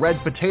with red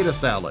potato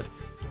salad.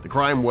 The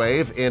crime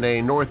wave in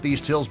a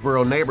northeast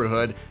Hillsborough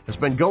neighborhood has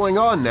been going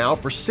on now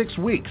for 6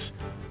 weeks.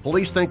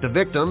 Police think the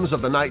victims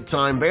of the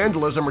nighttime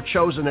vandalism are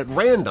chosen at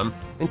random,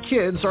 and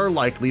kids are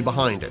likely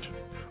behind it.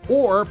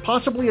 Or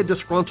possibly a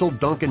disgruntled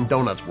Dunkin'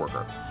 Donuts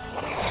worker.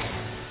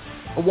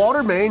 A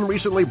water main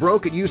recently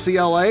broke at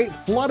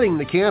UCLA, flooding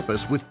the campus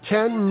with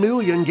 10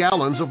 million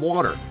gallons of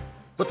water.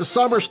 But the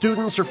summer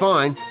students are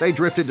fine. They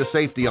drifted to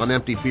safety on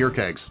empty beer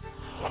kegs.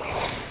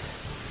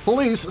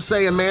 Police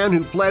say a man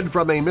who fled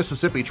from a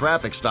Mississippi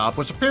traffic stop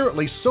was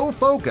apparently so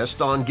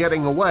focused on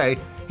getting away,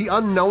 he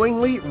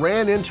unknowingly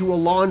ran into a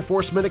law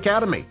enforcement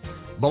academy.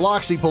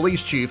 Biloxi Police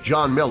Chief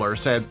John Miller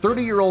said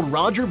 30-year-old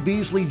Roger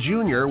Beasley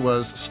Jr.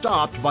 was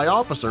stopped by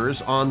officers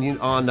on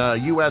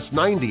US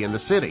 90 in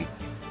the city.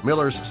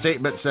 Miller's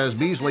statement says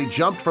Beasley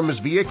jumped from his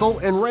vehicle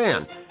and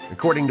ran.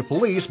 According to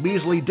police,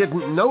 Beasley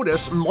didn't notice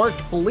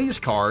marked police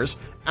cars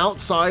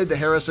outside the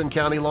Harrison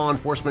County Law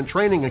Enforcement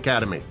Training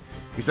Academy.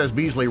 He says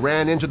Beasley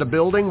ran into the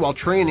building while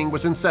training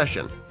was in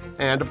session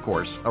and, of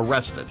course,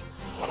 arrested.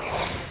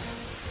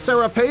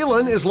 Sarah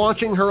Palin is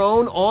launching her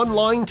own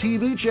online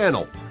TV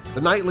channel.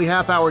 The nightly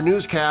half-hour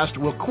newscast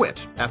will quit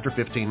after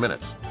 15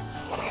 minutes.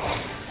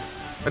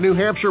 A New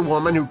Hampshire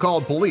woman who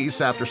called police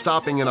after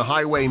stopping in a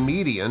highway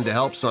median to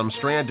help some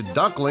stranded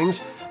ducklings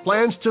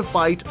plans to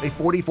fight a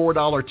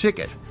 $44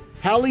 ticket.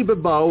 Hallie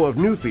Bebeau of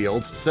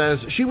Newfields says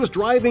she was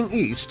driving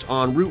east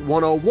on Route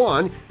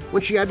 101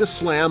 when she had to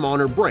slam on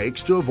her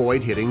brakes to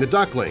avoid hitting the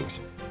ducklings.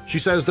 She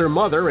says their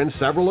mother and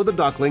several of the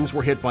ducklings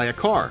were hit by a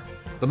car.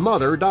 The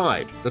mother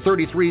died. The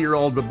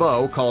 33-year-old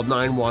Bebeau called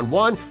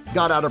 911,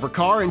 got out of her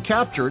car, and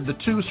captured the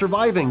 2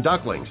 surviving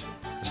ducklings.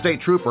 The state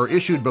trooper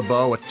issued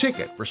Bebeau a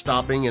ticket for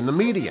stopping in the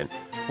median.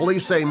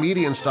 Police say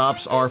median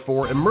stops are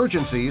for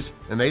emergencies,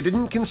 and they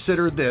didn't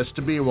consider this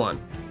to be one,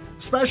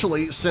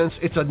 especially since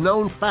it's a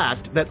known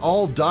fact that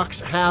all ducks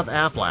have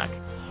Aflac.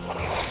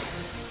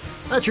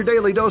 That's your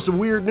Daily Dose of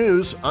Weird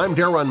News. I'm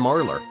Darren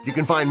Marlar. You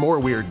can find more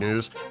weird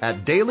news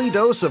at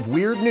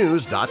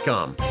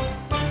dailydoseofweirdnews.com.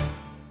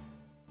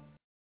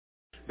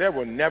 There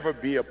will never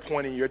be a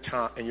point in your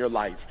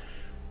life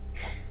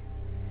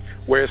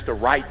where it's the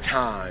right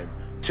time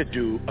to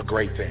do a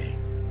great thing.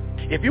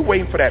 If you're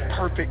waiting for that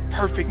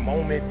perfect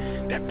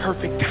moment, that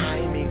perfect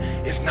timing,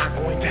 it's not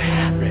going to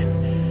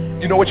happen.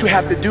 You know what you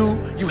have to do?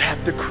 You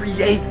have to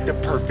create the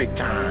perfect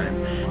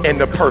time and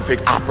the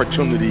perfect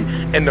opportunity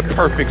and the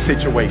perfect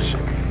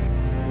situation.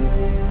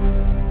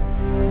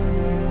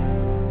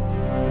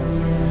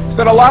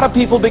 That a lot of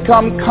people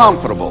become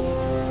comfortable.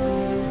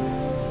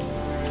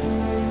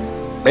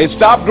 They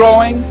stop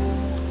growing.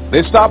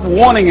 They stop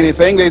wanting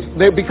anything.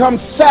 They become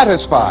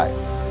satisfied.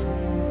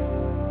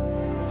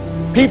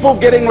 People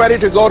getting ready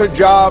to go to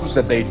jobs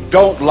that they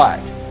don't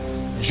like.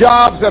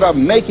 Jobs that are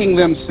making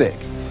them sick.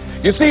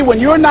 You see, when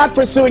you're not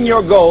pursuing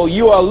your goal,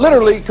 you are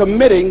literally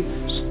committing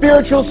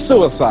spiritual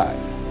suicide.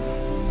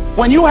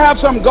 When you have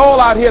some goal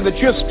out here that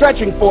you're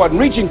stretching for and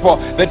reaching for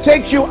that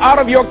takes you out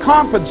of your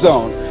comfort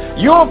zone,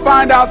 you'll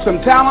find out some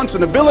talents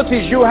and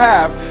abilities you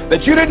have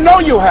that you didn't know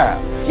you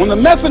have. When the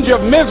messenger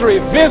of misery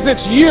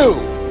visits you,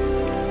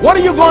 what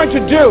are you going to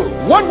do?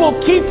 What will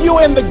keep you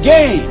in the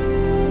game?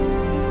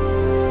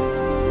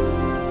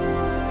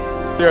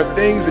 There are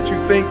things that you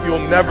think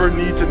you'll never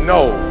need to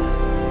know,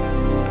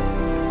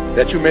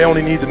 that you may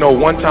only need to know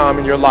one time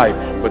in your life,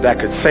 but that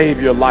could save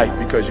your life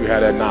because you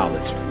had that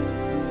knowledge.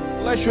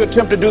 Unless you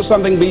attempt to do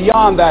something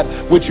beyond that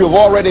which you've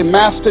already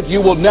mastered, you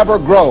will never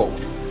grow.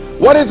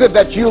 What is it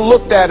that you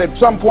looked at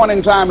some point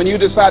in time and you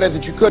decided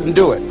that you couldn't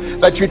do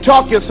it, that you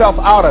talked yourself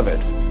out of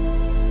it?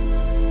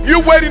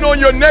 You're waiting on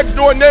your next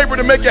door neighbor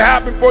to make it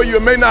happen for you.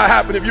 It may not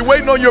happen. If you're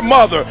waiting on your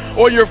mother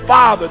or your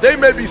father, they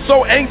may be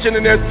so ancient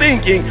in their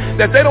thinking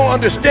that they don't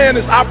understand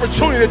this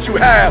opportunity that you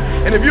have.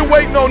 And if you're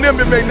waiting on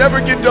them, it may never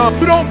get done.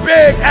 You don't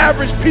beg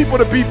average people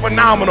to be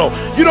phenomenal.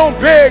 You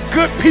don't beg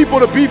good people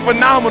to be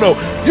phenomenal.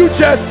 You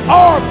just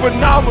are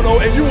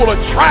phenomenal, and you will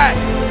attract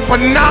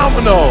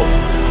phenomenal.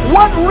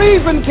 What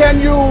reason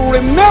can you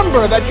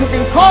remember that you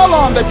can call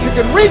on, that you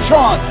can reach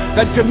on,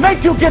 that can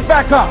make you get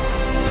back up?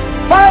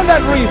 Find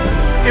that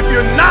reason. If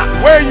you're not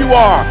where you you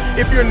are,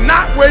 if you're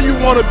not where you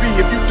want to be,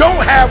 if you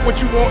don't have what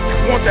you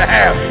want to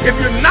have, if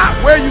you're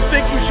not where you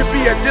think you should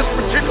be at this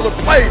particular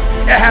place,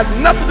 it has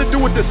nothing to do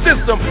with the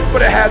system,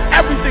 but it has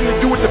everything to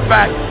do with the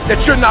fact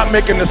that you're not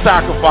making the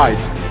sacrifice.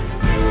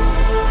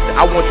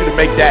 I want you to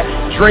make that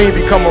dream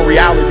become a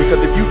reality,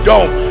 because if you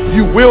don't,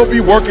 you will be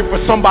working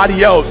for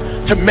somebody else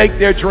to make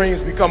their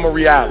dreams become a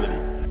reality.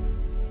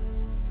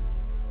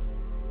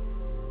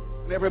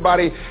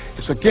 Everybody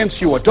is against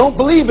you or don't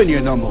believe in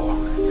you no more.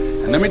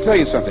 And let me tell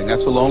you something,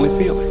 that's a lonely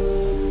feeling.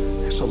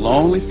 It's a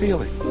lonely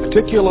feeling,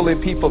 particularly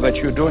people that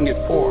you're doing it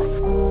for.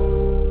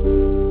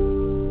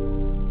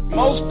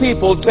 Most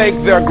people take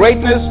their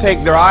greatness,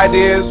 take their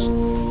ideas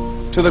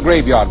to the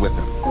graveyard with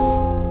them.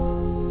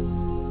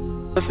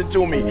 Listen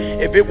to me,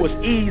 if it was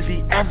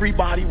easy,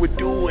 everybody would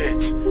do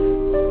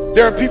it.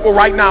 There are people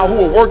right now who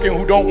are working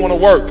who don't want to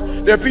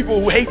work. There are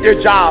people who hate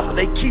their jobs, but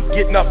they keep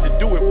getting up to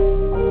do it.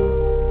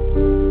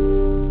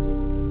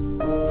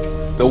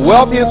 The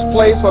wealthiest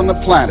place on the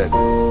planet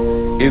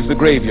is the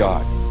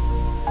graveyard.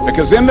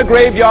 Because in the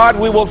graveyard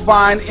we will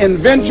find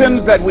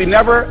inventions that we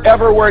never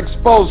ever were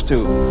exposed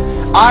to.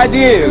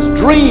 Ideas,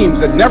 dreams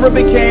that never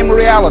became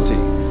reality.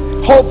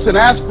 Hopes and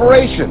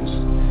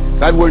aspirations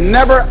that were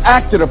never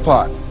acted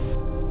upon.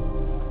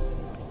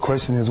 The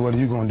question is, what are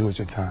you going to do with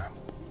your time?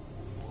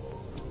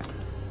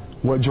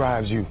 What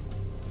drives you?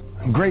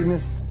 And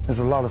greatness is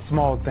a lot of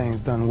small things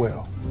done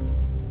well.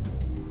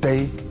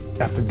 Day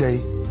after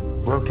day,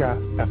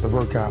 workout after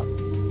workout,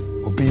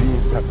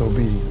 obedience after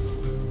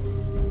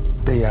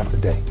obedience, day after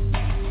day.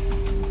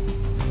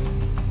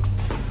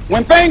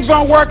 When things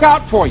don't work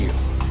out for you,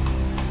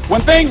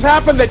 when things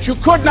happen that you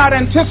could not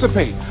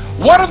anticipate,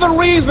 what are the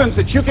reasons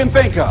that you can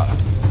think of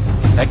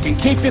that can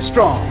keep you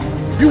strong?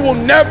 You will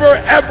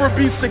never, ever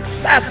be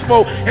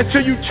successful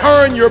until you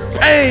turn your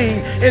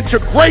pain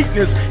into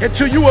greatness,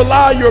 until you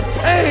allow your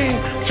pain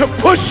to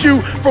push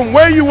you from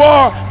where you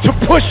are to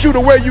push you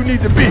to where you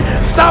need to be.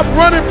 Stop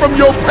running from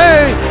your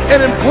pain and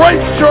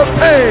embrace your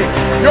pain.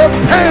 Your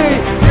pain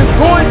is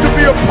going to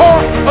be a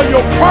part of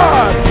your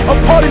pride, a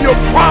part of your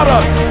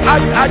product.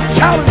 I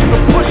challenge you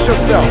to push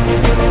yourself.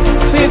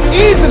 See, it's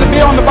easy to be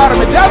on the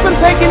bottom. It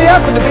doesn't take any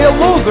effort to be a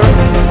loser.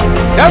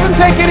 It doesn't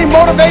take any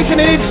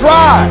motivation, any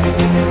drive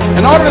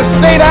in order to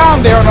stay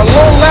down there on a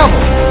low level.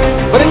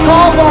 But it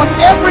calls on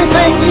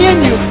everything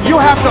in you. You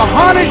have to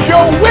harness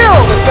your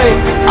will to say,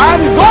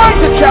 I'm going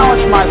to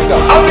challenge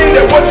myself. I mean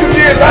that what you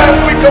did last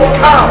week don't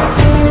count.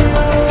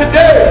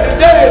 Today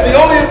is the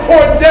only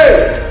important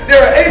day.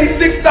 There are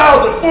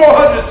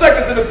 86,400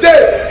 seconds in a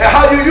day, and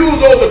how you use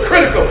those are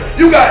critical.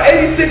 You got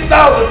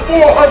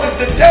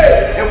 86,400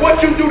 today, and what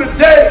you do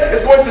today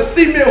is going to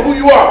cement who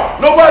you are.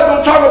 Nobody's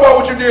going to talk about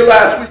what you did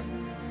last week.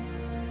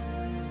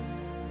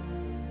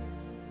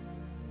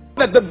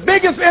 That the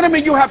biggest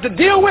enemy you have to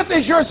deal with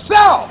is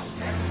yourself.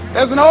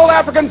 There's an old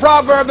African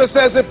proverb that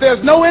says, if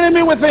there's no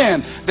enemy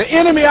within, the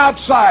enemy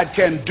outside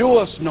can do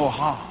us no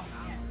harm.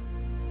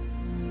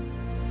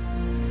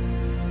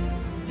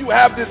 You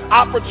have this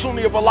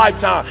opportunity of a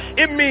lifetime.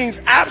 It means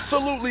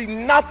absolutely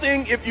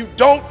nothing if you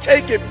don't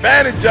take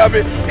advantage of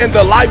it in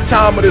the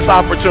lifetime of this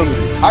opportunity.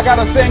 I got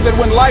a saying that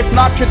when life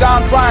knocks you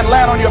down, try and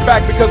land on your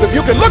back, because if you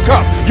can look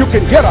up, you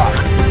can get up.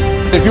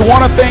 If you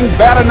want a thing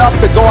bad enough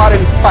to go out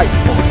and fight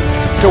for it,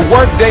 to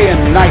work day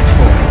and night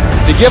for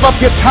it, to give up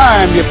your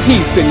time, your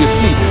peace, and your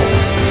sleep for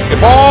it,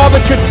 if all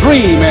that you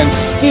dream and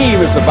scheme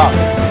is about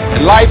it,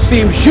 and life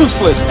seems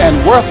useless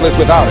and worthless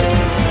without it,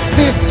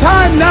 see, it's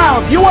time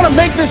now. If you want to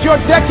make this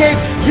your decade,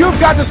 you've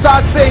got to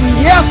start saying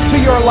yes to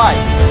your life.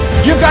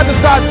 You've got to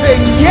start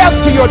saying yes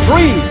to your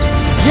dreams,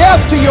 yes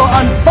to your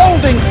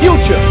unfolding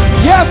future,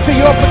 yes to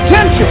your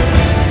potential,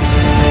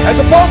 as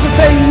opposed to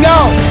saying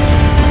no.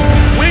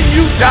 When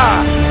you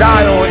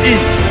die on E.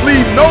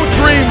 Leave no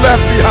dream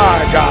left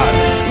behind, God.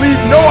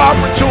 Leave no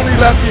opportunity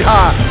left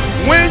behind.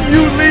 When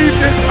you leave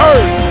this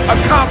earth,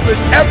 accomplish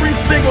every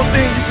single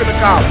thing you can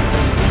accomplish.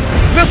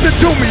 Listen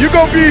to me, you're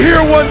going to be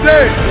here one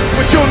day,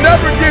 but you'll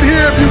never get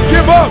here if you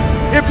give up,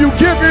 if you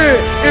give in,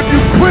 if you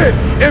quit.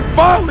 And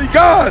finally,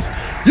 guys,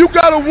 you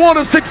got to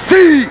want to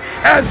succeed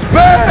as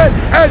bad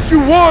as you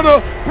want to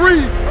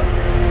breathe.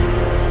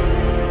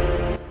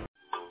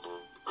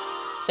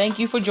 Thank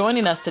you for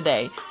joining us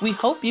today. We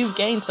hope you've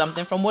gained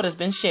something from what has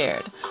been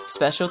shared.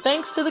 Special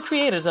thanks to the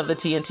creators of the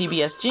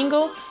TNTBS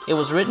jingle. It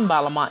was written by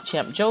Lamont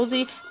Champ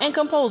Josie and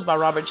composed by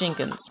Robert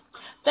Jenkins.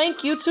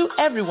 Thank you to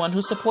everyone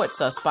who supports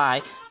us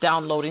by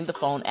downloading the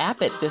phone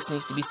app at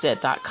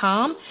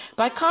thisneedstobesaid.com,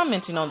 by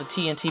commenting on the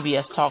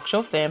TNTBS Talk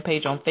Show fan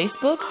page on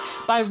Facebook,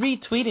 by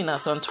retweeting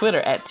us on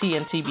Twitter at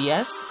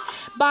TNTBS,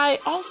 by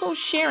also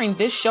sharing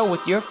this show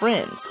with your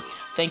friends.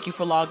 Thank you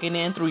for logging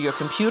in through your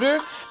computer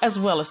as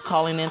well as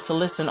calling in to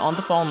listen on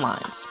the phone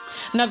lines.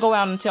 Now go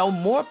out and tell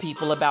more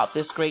people about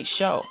this great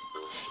show.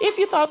 If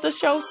you thought the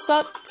show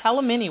sucked, tell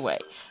them anyway.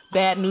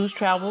 Bad news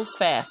travels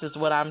fast is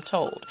what I'm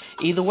told.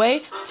 Either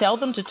way, tell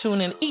them to tune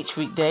in each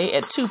weekday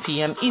at 2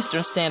 p.m.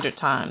 Eastern Standard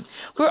Time.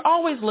 We're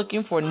always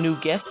looking for new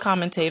guest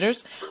commentators,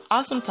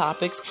 awesome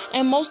topics,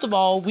 and most of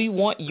all, we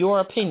want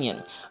your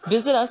opinion.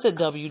 Visit us at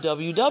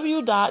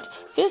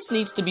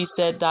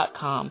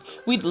www.thisneedstobesaid.com.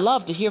 We'd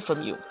love to hear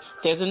from you.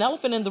 There's an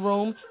elephant in the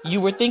room.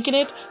 You were thinking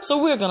it,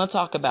 so we're going to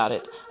talk about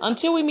it.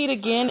 Until we meet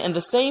again in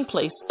the same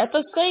place at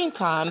the same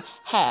time,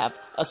 have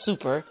a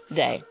super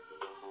day.